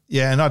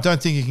 And I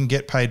don't think you can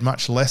get paid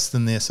much less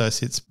than the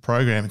associates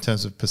program in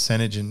terms of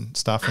percentage and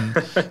stuff. And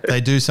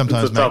they do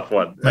sometimes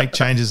make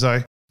changes.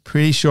 I'm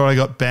pretty sure I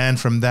got banned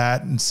from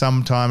that and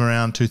sometime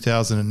around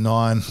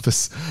 2009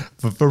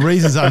 for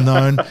reasons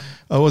unknown.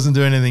 I wasn't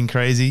doing anything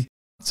crazy.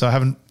 So I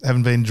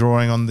haven't been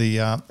drawing on the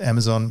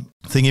Amazon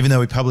thing, even though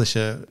we publish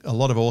a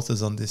lot of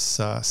authors on this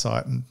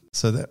site. And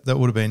so that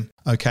would have been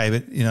okay.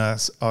 But,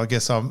 I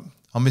guess I'll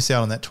miss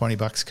out on that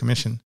 $20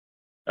 commission.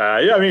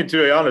 To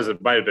be honest,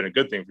 it might have been a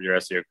good thing for your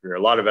SEO career.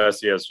 A lot of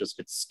SEOs just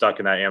get stuck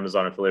in that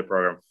Amazon affiliate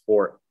program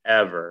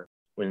forever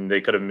when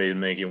they could have been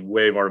making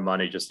way more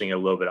money just thinking a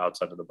little bit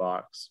outside of the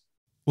box.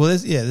 Well,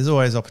 there's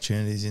always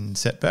opportunities in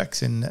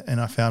setbacks, and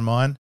I found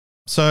mine.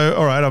 So,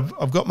 all right,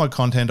 I've got my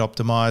content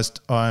optimized.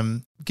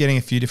 I'm getting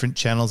a few different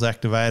channels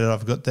activated.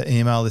 I've got the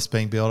email list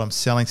being built. I'm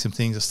selling some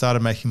things. I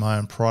started making my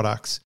own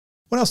products.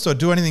 What else? Do I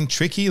do anything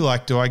tricky?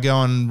 Like, do I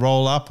go and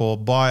roll up or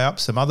buy up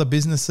some other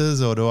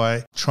businesses, or do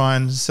I try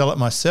and sell it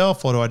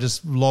myself, or do I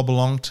just lob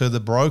along to the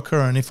broker?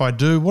 And if I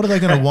do, what are they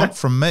going to want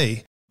from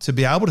me to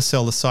be able to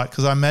sell the site?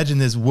 Because I imagine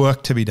there's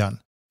work to be done.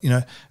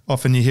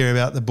 Often you hear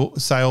about the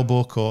sale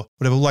book or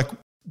whatever. Like,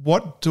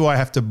 what do I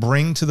have to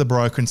bring to the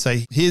broker and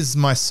say, here's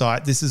my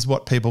site, this is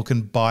what people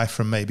can buy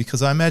from me?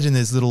 Because I imagine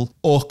there's little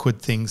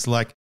awkward things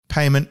like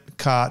payment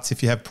carts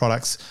if you have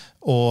products,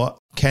 or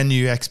can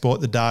you export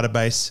the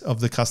database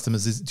of the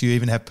customers? Do you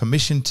even have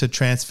permission to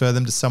transfer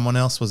them to someone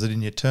else? Was it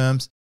in your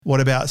terms?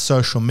 What about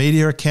social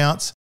media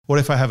accounts? What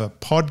if I have a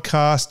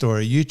podcast or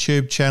a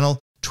YouTube channel,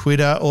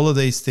 Twitter, all of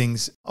these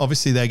things?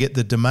 Obviously, they get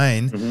the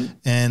domain.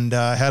 And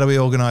how do we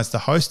organize the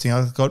hosting?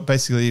 I've got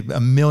basically a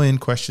million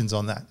questions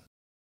on that.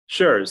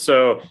 Sure.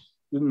 So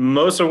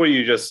most of what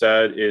you just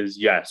said is,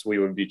 yes, we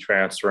would be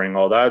transferring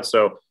all that.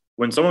 So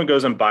when someone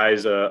goes and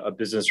buys a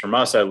business from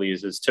us, at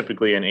least, it's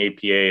typically an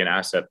APA, an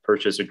asset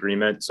purchase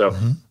agreement. So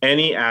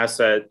any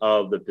asset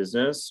of the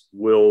business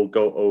will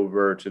go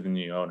over to the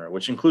new owner,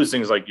 which includes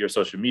things like your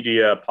social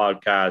media,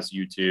 podcast,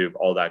 YouTube,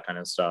 all that kind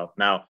of stuff.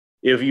 Now,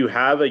 if you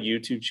have a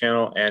YouTube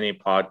channel and a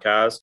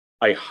podcast,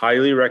 I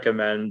highly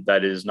recommend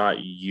that is not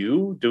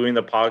you doing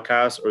the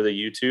podcast or the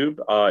YouTube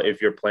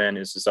if your plan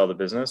is to sell the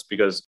business,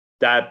 because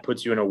that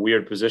puts you in a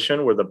weird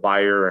position where the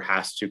buyer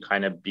has to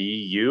kind of be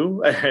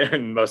you,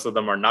 and most of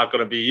them are not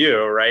going to be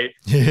you, right?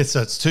 Yeah,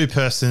 so it's too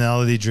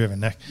personality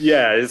driven.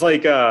 Yeah, it's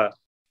like I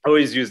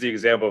always use the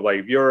example of like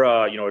if you're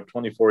a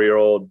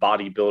 24-year-old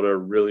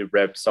bodybuilder, really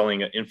ripped,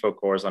 selling an info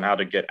course on how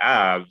to get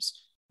abs,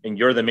 and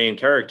you're the main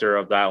character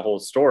of that whole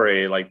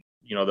story, like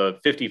the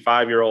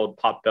 55-year-old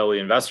pot-belly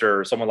investor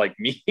or someone like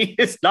me,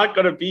 it's not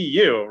going to be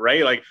you,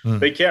 right? Like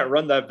they can't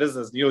run that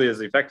business nearly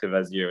as effective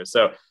as you.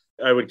 So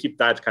I would keep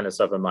that kind of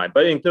stuff in mind.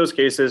 But in those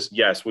cases,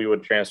 yes, we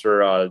would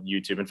transfer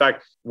YouTube. In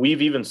fact,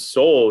 we've even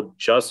sold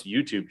just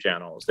YouTube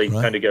channels. They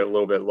kind of get a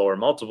little bit lower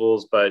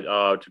multiples, but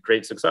to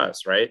great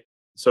success, right?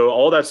 So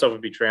all that stuff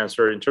would be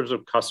transferred. In terms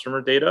of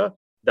customer data,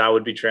 that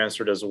would be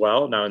transferred as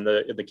well. Now, in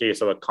the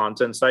case of a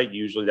content site,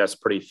 usually that's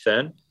pretty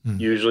thin.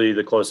 Usually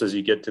the closest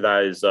you get to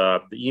that is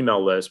the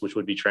email list, which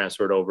would be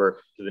transferred over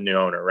to the new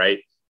owner, right?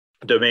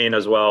 Domain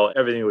as well,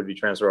 everything would be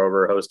transferred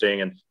over, hosting.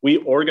 And we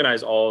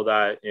organize all of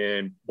that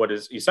in what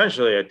is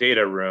essentially a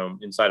data room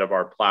inside of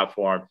our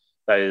platform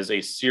that is a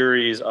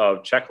series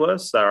of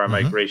checklists that our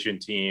migration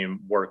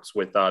team works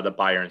with the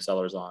buyer and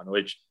sellers on,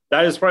 which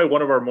that is probably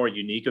one of our more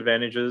unique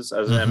advantages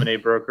as an M&A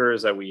broker,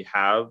 is that we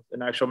have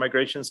an actual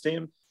migrations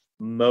team.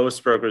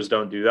 Most brokers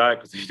don't do that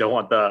because they don't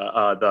want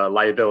the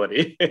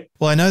liability.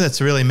 Well, I know that's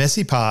a really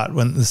messy part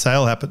when the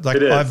sale happens.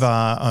 Like I've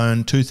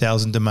owned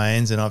 2,000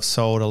 domains and I've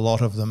sold a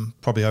lot of them,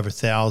 probably over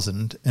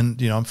 1,000.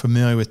 And, I'm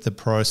familiar with the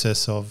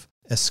process of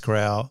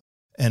escrow.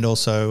 And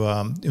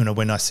also,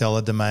 when I sell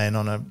a domain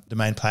on a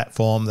domain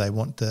platform, they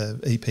want the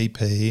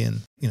EPP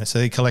and, so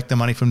they collect the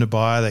money from the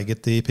buyer, they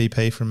get the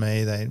EPP from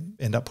me, they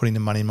end up putting the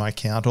money in my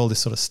account, all this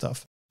sort of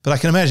stuff. But I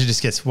can imagine it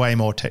just gets way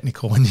more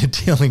technical when you're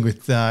dealing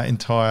with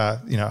entire,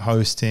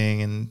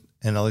 hosting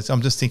and all this.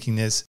 I'm just thinking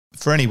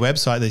for any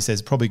website these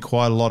days, probably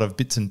quite a lot of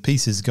bits and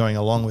pieces going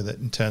along with it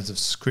in terms of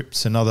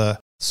scripts and other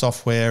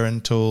software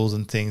and tools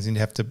and things, and you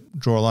have to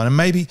draw a line. And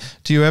maybe,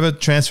 do you ever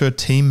transfer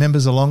team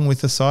members along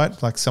with the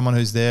site, like someone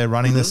who's there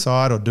running the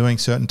site or doing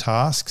certain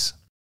tasks?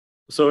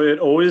 So it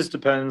always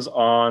depends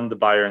on the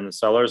buyer and the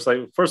seller. So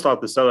like, first off,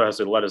 the seller has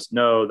to let us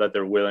know that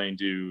they're willing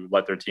to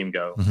let their team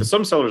go. Because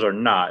some sellers are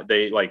not.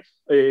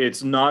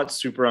 It's not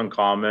super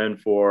uncommon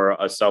for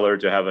a seller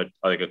to have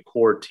a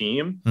core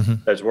team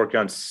that's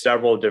working on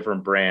several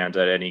different brands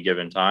at any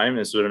given time.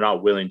 And so they're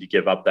not willing to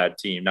give up that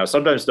team. Now,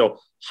 sometimes they'll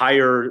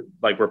hire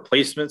like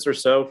replacements or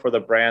so for the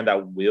brand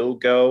that will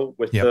go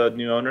with the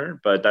new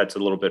owner, but that's a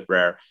little bit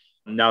rare.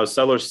 Now,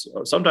 sellers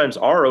sometimes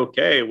are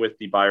okay with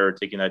the buyer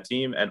taking that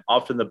team, and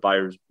often the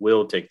buyers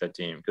will take that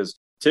team because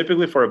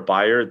typically for a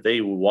buyer,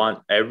 they want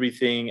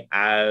everything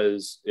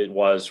as it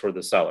was for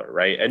the seller,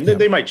 right? And then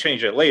they might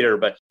change it later,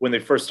 but when they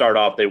first start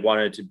off, they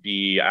want it to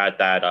be at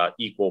that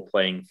equal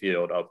playing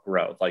field of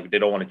growth. Like they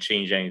don't want to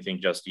change anything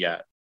just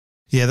yet.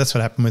 Yeah, that's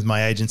what happened with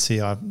my agency.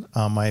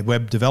 My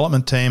web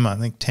development team, I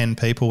think 10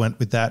 people went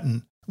with that.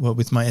 And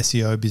with my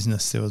SEO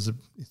business, there was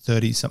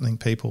 30-something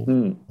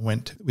people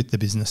went with the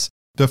business.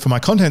 But for my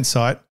content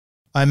site,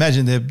 I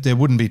imagine there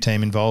wouldn't be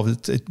team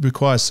involved. It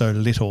requires so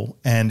little.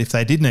 And if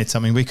they did need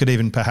something, we could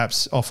even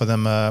perhaps offer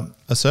them a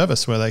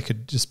service where they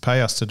could just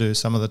pay us to do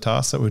some of the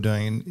tasks that we're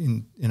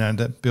doing and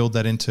to build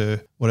that into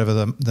whatever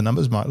the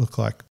numbers might look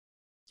like.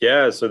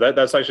 Yeah, so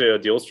that's actually a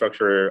deal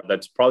structure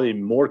that's probably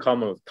more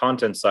common with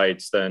content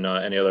sites than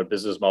any other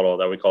business model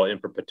that we call in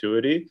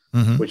perpetuity,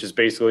 which is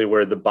basically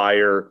where the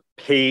buyer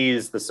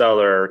pays the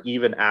seller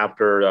even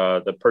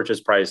after the purchase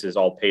price is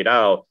all paid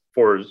out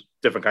for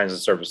different kinds of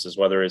services,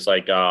 whether it's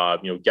like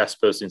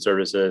guest posting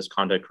services,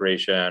 content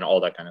creation,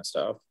 all that kind of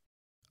stuff.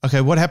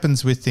 Okay, what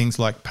happens with things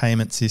like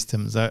payment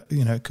systems?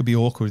 It could be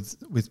awkward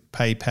with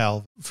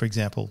PayPal, for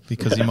example,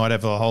 because you might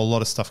have a whole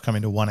lot of stuff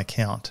coming to one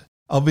account.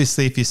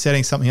 Obviously, if you're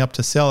setting something up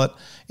to sell it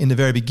in the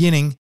very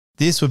beginning,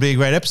 this would be a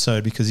great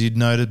episode because you'd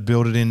know to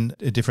build it in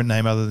a different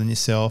name other than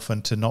yourself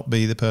and to not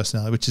be the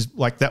personality, which is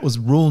like that was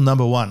rule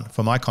number one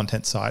for my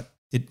content site.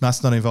 It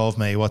must not involve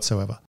me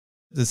whatsoever.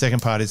 The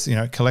second part is,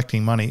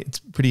 collecting money. It's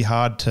pretty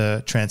hard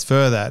to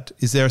transfer that.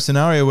 Is there a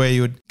scenario where you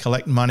would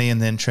collect money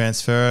and then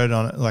transfer it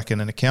on like an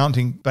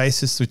accounting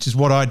basis, which is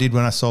what I did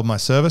when I sold my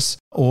service?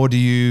 Or do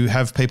you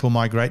have people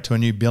migrate to a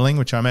new billing,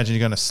 which I imagine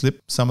you're going to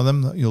slip some of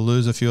them? You'll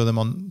lose a few of them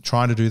on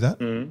trying to do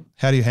that.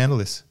 How do you handle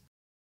this?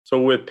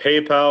 So with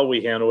PayPal,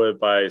 we handle it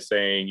by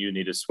saying you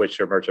need to switch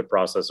your merchant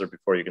processor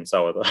before you can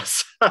sell with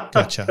us.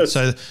 Gotcha.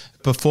 So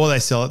before they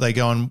sell it, they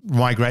go and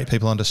migrate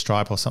people onto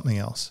Stripe or something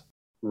else.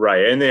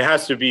 Right. And it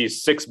has to be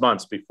 6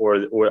 months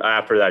before or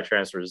after that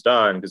transfer is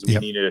done because we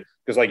need to,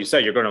 because like you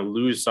said, you're going to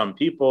lose some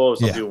people.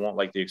 Some people won't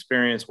like the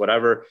experience,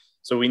 whatever.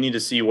 So we need to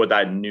see what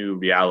that new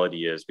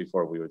reality is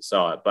before we would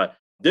sell it. But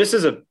this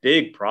is a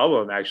big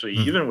problem, actually,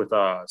 even with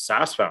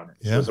SaaS founders.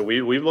 Yeah. So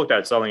we've looked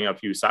at selling a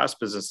few SaaS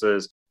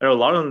businesses, and a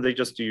lot of them, they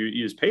just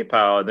use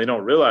PayPal and they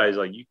don't realize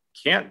like you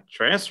can't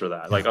transfer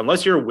that. Like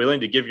unless you're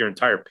willing to give your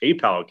entire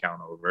PayPal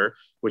account over,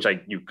 which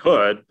you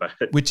could, but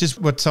which is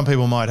what some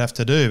people might have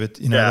to do. But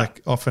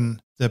like often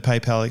the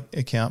PayPal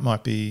account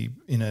might be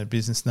in a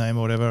business name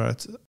or whatever.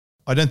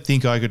 I don't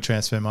think I could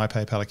transfer my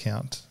PayPal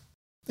account.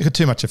 I got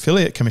too much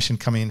affiliate commission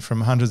coming in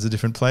from hundreds of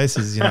different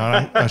places.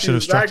 I should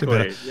have structured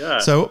better. Yeah.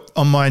 So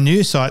on my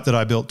new site that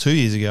I built 2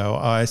 years ago,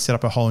 I set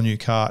up a whole new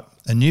cart,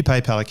 a new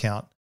PayPal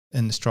account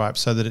in the Stripe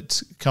so that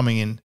it's coming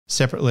in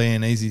separately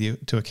and easy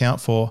to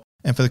account for.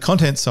 And for the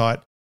content site,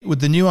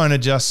 would the new owner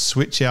just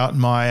switch out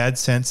my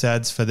AdSense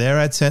ads for their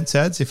AdSense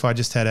ads if I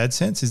just had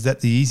AdSense? Is that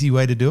the easy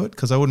way to do it?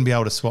 Because I wouldn't be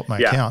able to swap my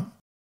account.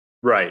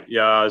 Right.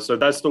 Yeah. So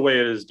that's the way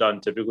it is done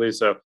typically.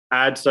 So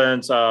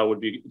AdSense would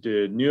be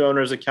the new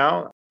owner's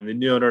account. And the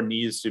new owner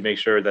needs to make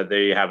sure that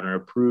they have an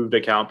approved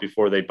account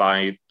before they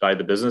buy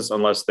the business,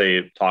 unless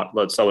the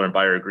seller and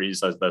buyer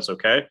agrees that's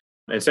okay.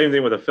 And same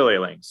thing with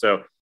affiliate links.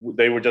 So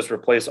they would just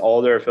replace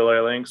all their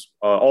affiliate links,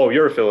 all of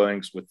your affiliate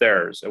links with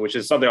theirs, which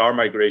is something our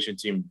migration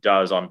team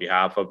does on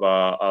behalf of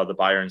the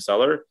buyer and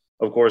seller.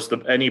 Of course,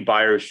 any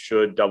buyer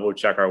should double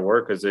check our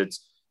work because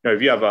it's,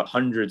 if you have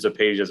hundreds of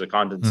pages of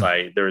content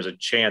site, there's a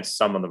chance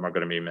some of them are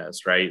going to be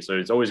missed, right? So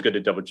it's always good to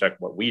double check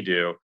what we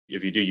do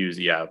if you do use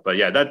the app. But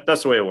yeah,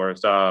 that's the way it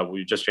works.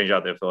 We just change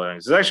out the affiliate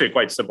links. It's actually a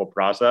quite simple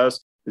process.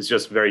 It's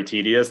just very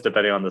tedious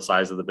depending on the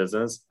size of the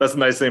business. That's the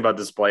nice thing about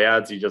display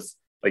ads. You just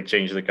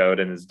change the code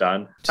and it's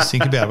done. Just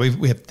think about it.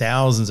 We have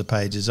thousands of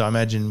pages. I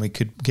imagine we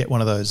could get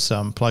one of those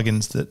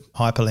plugins that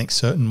hyperlinks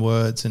certain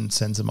words and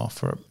sends them off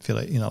for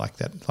affiliate, like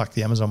that, like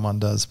the Amazon one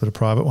does, but a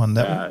private one.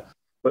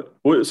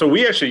 So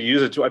we actually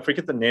use it too. I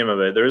forget the name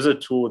of it. There is a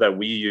tool that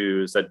we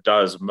use that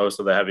does most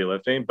of the heavy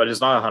lifting, but it's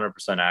not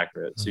 100%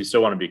 accurate. So you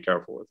still want to be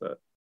careful with it.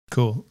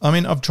 Cool. I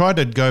mean, I've tried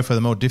to go for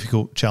the more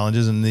difficult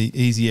challenges and the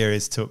easy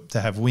areas to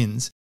have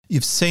wins.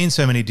 You've seen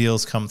so many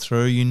deals come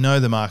through. You know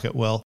the market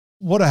well.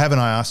 What haven't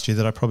I asked you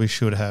that I probably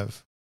should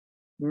have?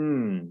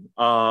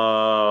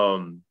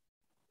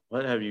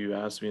 What have you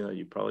asked me that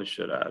you probably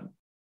should add?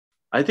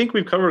 I think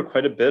we've covered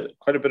quite a bit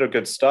of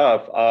good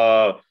stuff.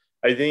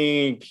 I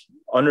think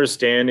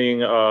understanding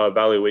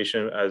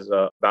valuation as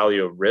a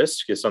value of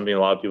risk is something a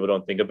lot of people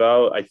don't think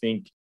about. I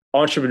think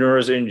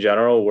entrepreneurs in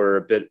general were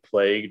a bit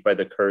plagued by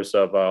the curse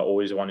of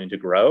always wanting to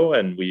grow.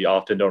 And we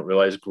often don't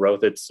realize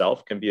growth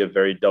itself can be a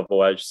very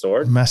double-edged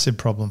sword. Massive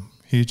problem,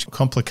 huge,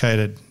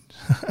 complicated.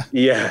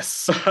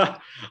 Yes.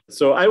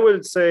 So I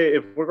would say,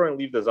 if we're going to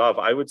leave this off,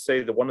 I would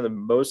say that one of the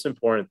most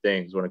important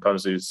things when it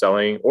comes to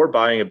selling or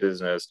buying a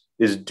business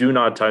is do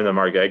not time the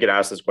market. I get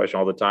asked this question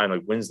all the time,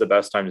 like, when's the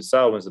best time to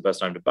sell? When's the best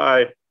time to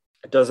buy?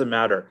 It doesn't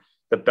matter.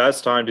 The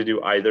best time to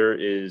do either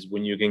is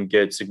when you can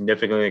get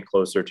significantly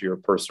closer to your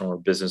personal or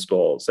business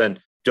goals. And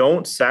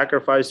don't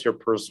sacrifice your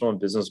personal and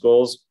business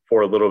goals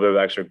for a little bit of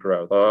extra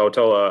growth. I'll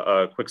tell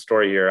a quick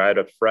story here. I had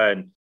a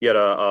friend, he had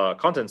a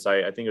content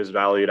site. I think it was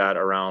valued at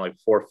around like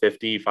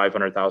 $450,000,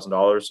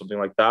 $500,000, something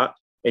like that.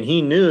 And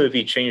he knew if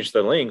he changed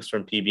the links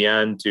from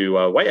PBN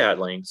to white hat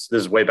links,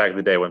 this is way back in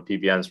the day when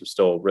PBNs were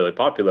still really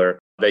popular,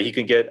 that he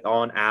could get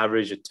on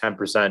average a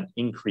 10%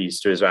 increase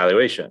to his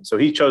valuation. So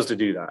he chose to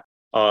do that.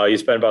 He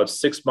spent about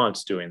 6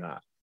 months doing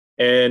that.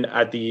 And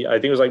I think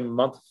it was like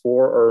month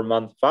 4 or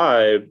month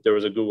 5, there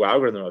was a Google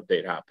algorithm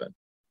update happen.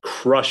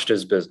 Crushed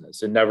his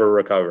business. It never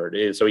recovered.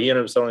 So he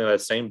ended up selling that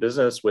same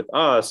business with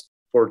us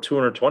for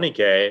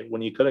 $220K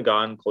when he could have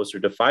gone closer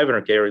to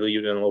 $500K or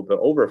even a little bit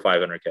over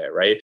 $500K,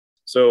 right?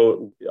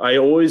 So I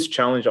always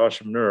challenge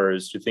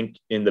entrepreneurs to think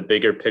in the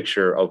bigger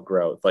picture of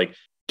growth. Like,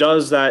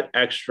 does that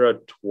extra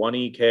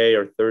 20K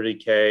or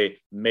 30K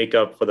make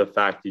up for the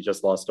fact you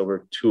just lost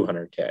over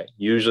 200K?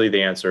 Usually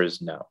the answer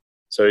is no.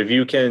 So if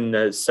you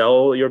can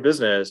sell your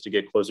business to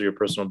get closer to your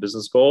personal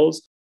business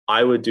goals,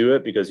 I would do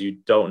it, because you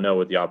don't know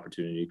what the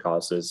opportunity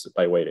cost is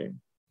by waiting.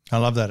 I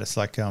love that. It's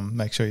like,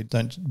 make sure you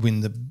don't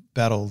win the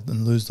battle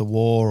and lose the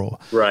war. Or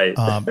right.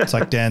 It's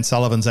like Dan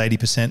Sullivan's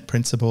 80%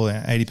 principle.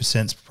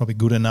 80% is probably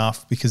good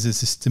enough, because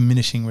there's this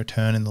diminishing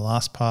return in the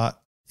last part.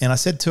 And I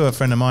said to a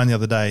friend of mine the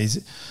other day,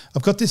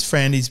 I've got this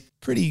friend, he's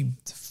pretty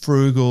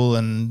frugal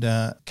and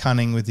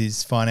cunning with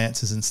his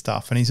finances and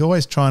stuff. And he's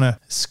always trying to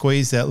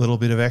squeeze that little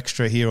bit of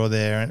extra here or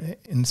there,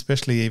 and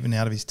especially even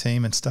out of his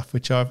team and stuff,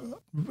 which I've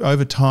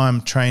over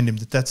time trained him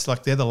that's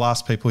like, they're the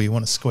last people you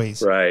want to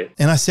squeeze. Right.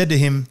 And I said to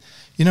him,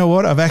 you know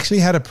what? I've actually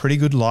had a pretty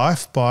good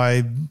life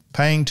by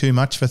paying too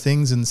much for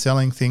things and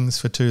selling things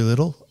for too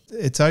little.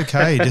 It's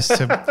okay just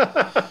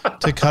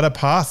to cut a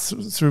path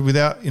through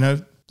without,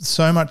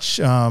 so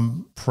much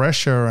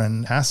pressure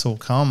and hassle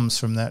comes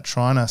from that,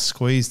 trying to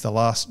squeeze the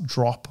last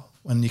drop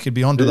when you could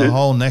be onto the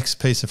whole next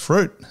piece of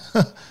fruit.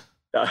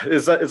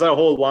 It's that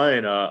whole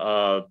line,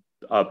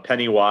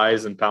 penny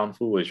wise and pound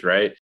foolish,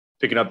 right?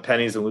 Picking up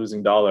pennies and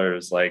losing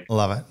dollars. Like,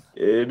 love it.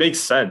 It makes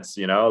sense,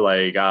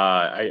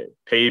 I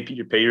pay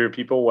your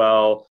people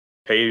well,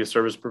 pay your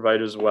service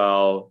providers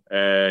well.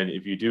 And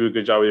if you do a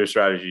good job with your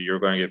strategy, you're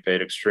going to get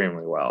paid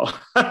extremely well.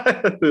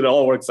 It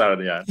all works out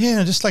in the end.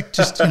 Yeah. Just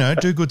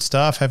do good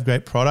stuff, have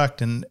great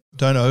product, and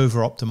don't over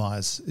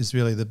optimize is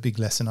really the big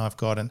lesson I've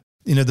got. And,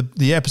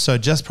 the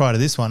episode just prior to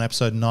this one,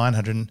 episode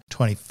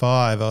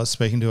 925, I was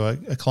speaking to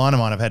a client of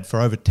mine I've had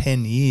for over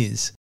 10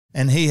 years.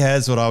 And he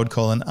has what I would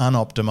call an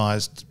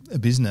unoptimized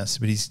business,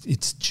 but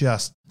it's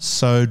just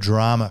so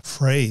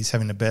drama-free. He's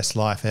having the best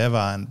life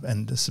ever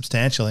and a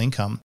substantial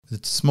income.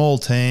 It's a small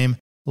team,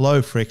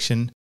 low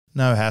friction,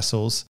 no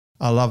hassles.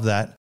 I love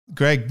that.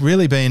 Greg,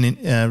 really been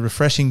a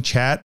refreshing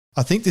chat.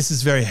 I think this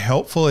is very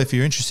helpful if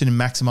you're interested in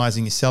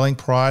maximizing your selling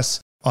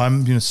price.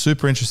 I'm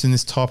super interested in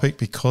this topic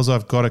because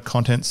I've got a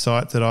content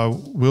site that I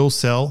will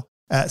sell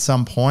at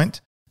some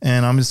point.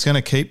 And I'm just going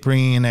to keep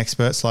bringing in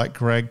experts like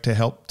Greg to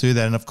help do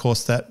that. And of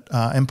course, that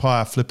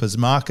Empire Flippers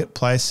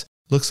marketplace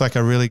looks like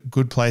a really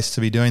good place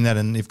to be doing that.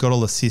 And you've got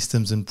all the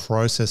systems and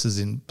processes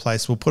in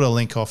place. We'll put a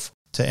link off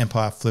to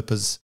Empire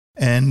Flippers.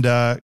 And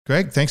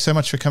Greg, thanks so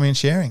much for coming and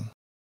sharing.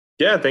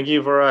 Yeah, thank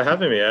you for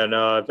having me. And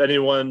if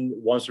anyone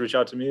wants to reach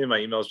out to me, my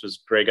email is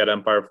just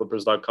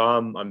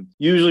greg@empireflippers.com. I'm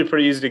usually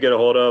pretty easy to get a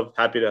hold of.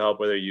 Happy to help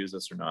whether you use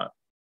this or not.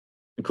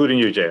 Including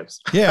you, James.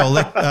 Yeah, I'll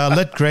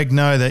let Greg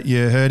know that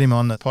you heard him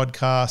on the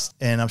podcast,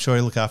 and I'm sure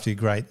he'll look after you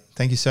great.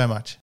 Thank you so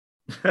much.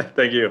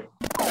 Thank you.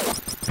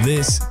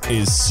 This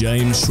is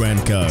James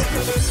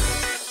Schramko.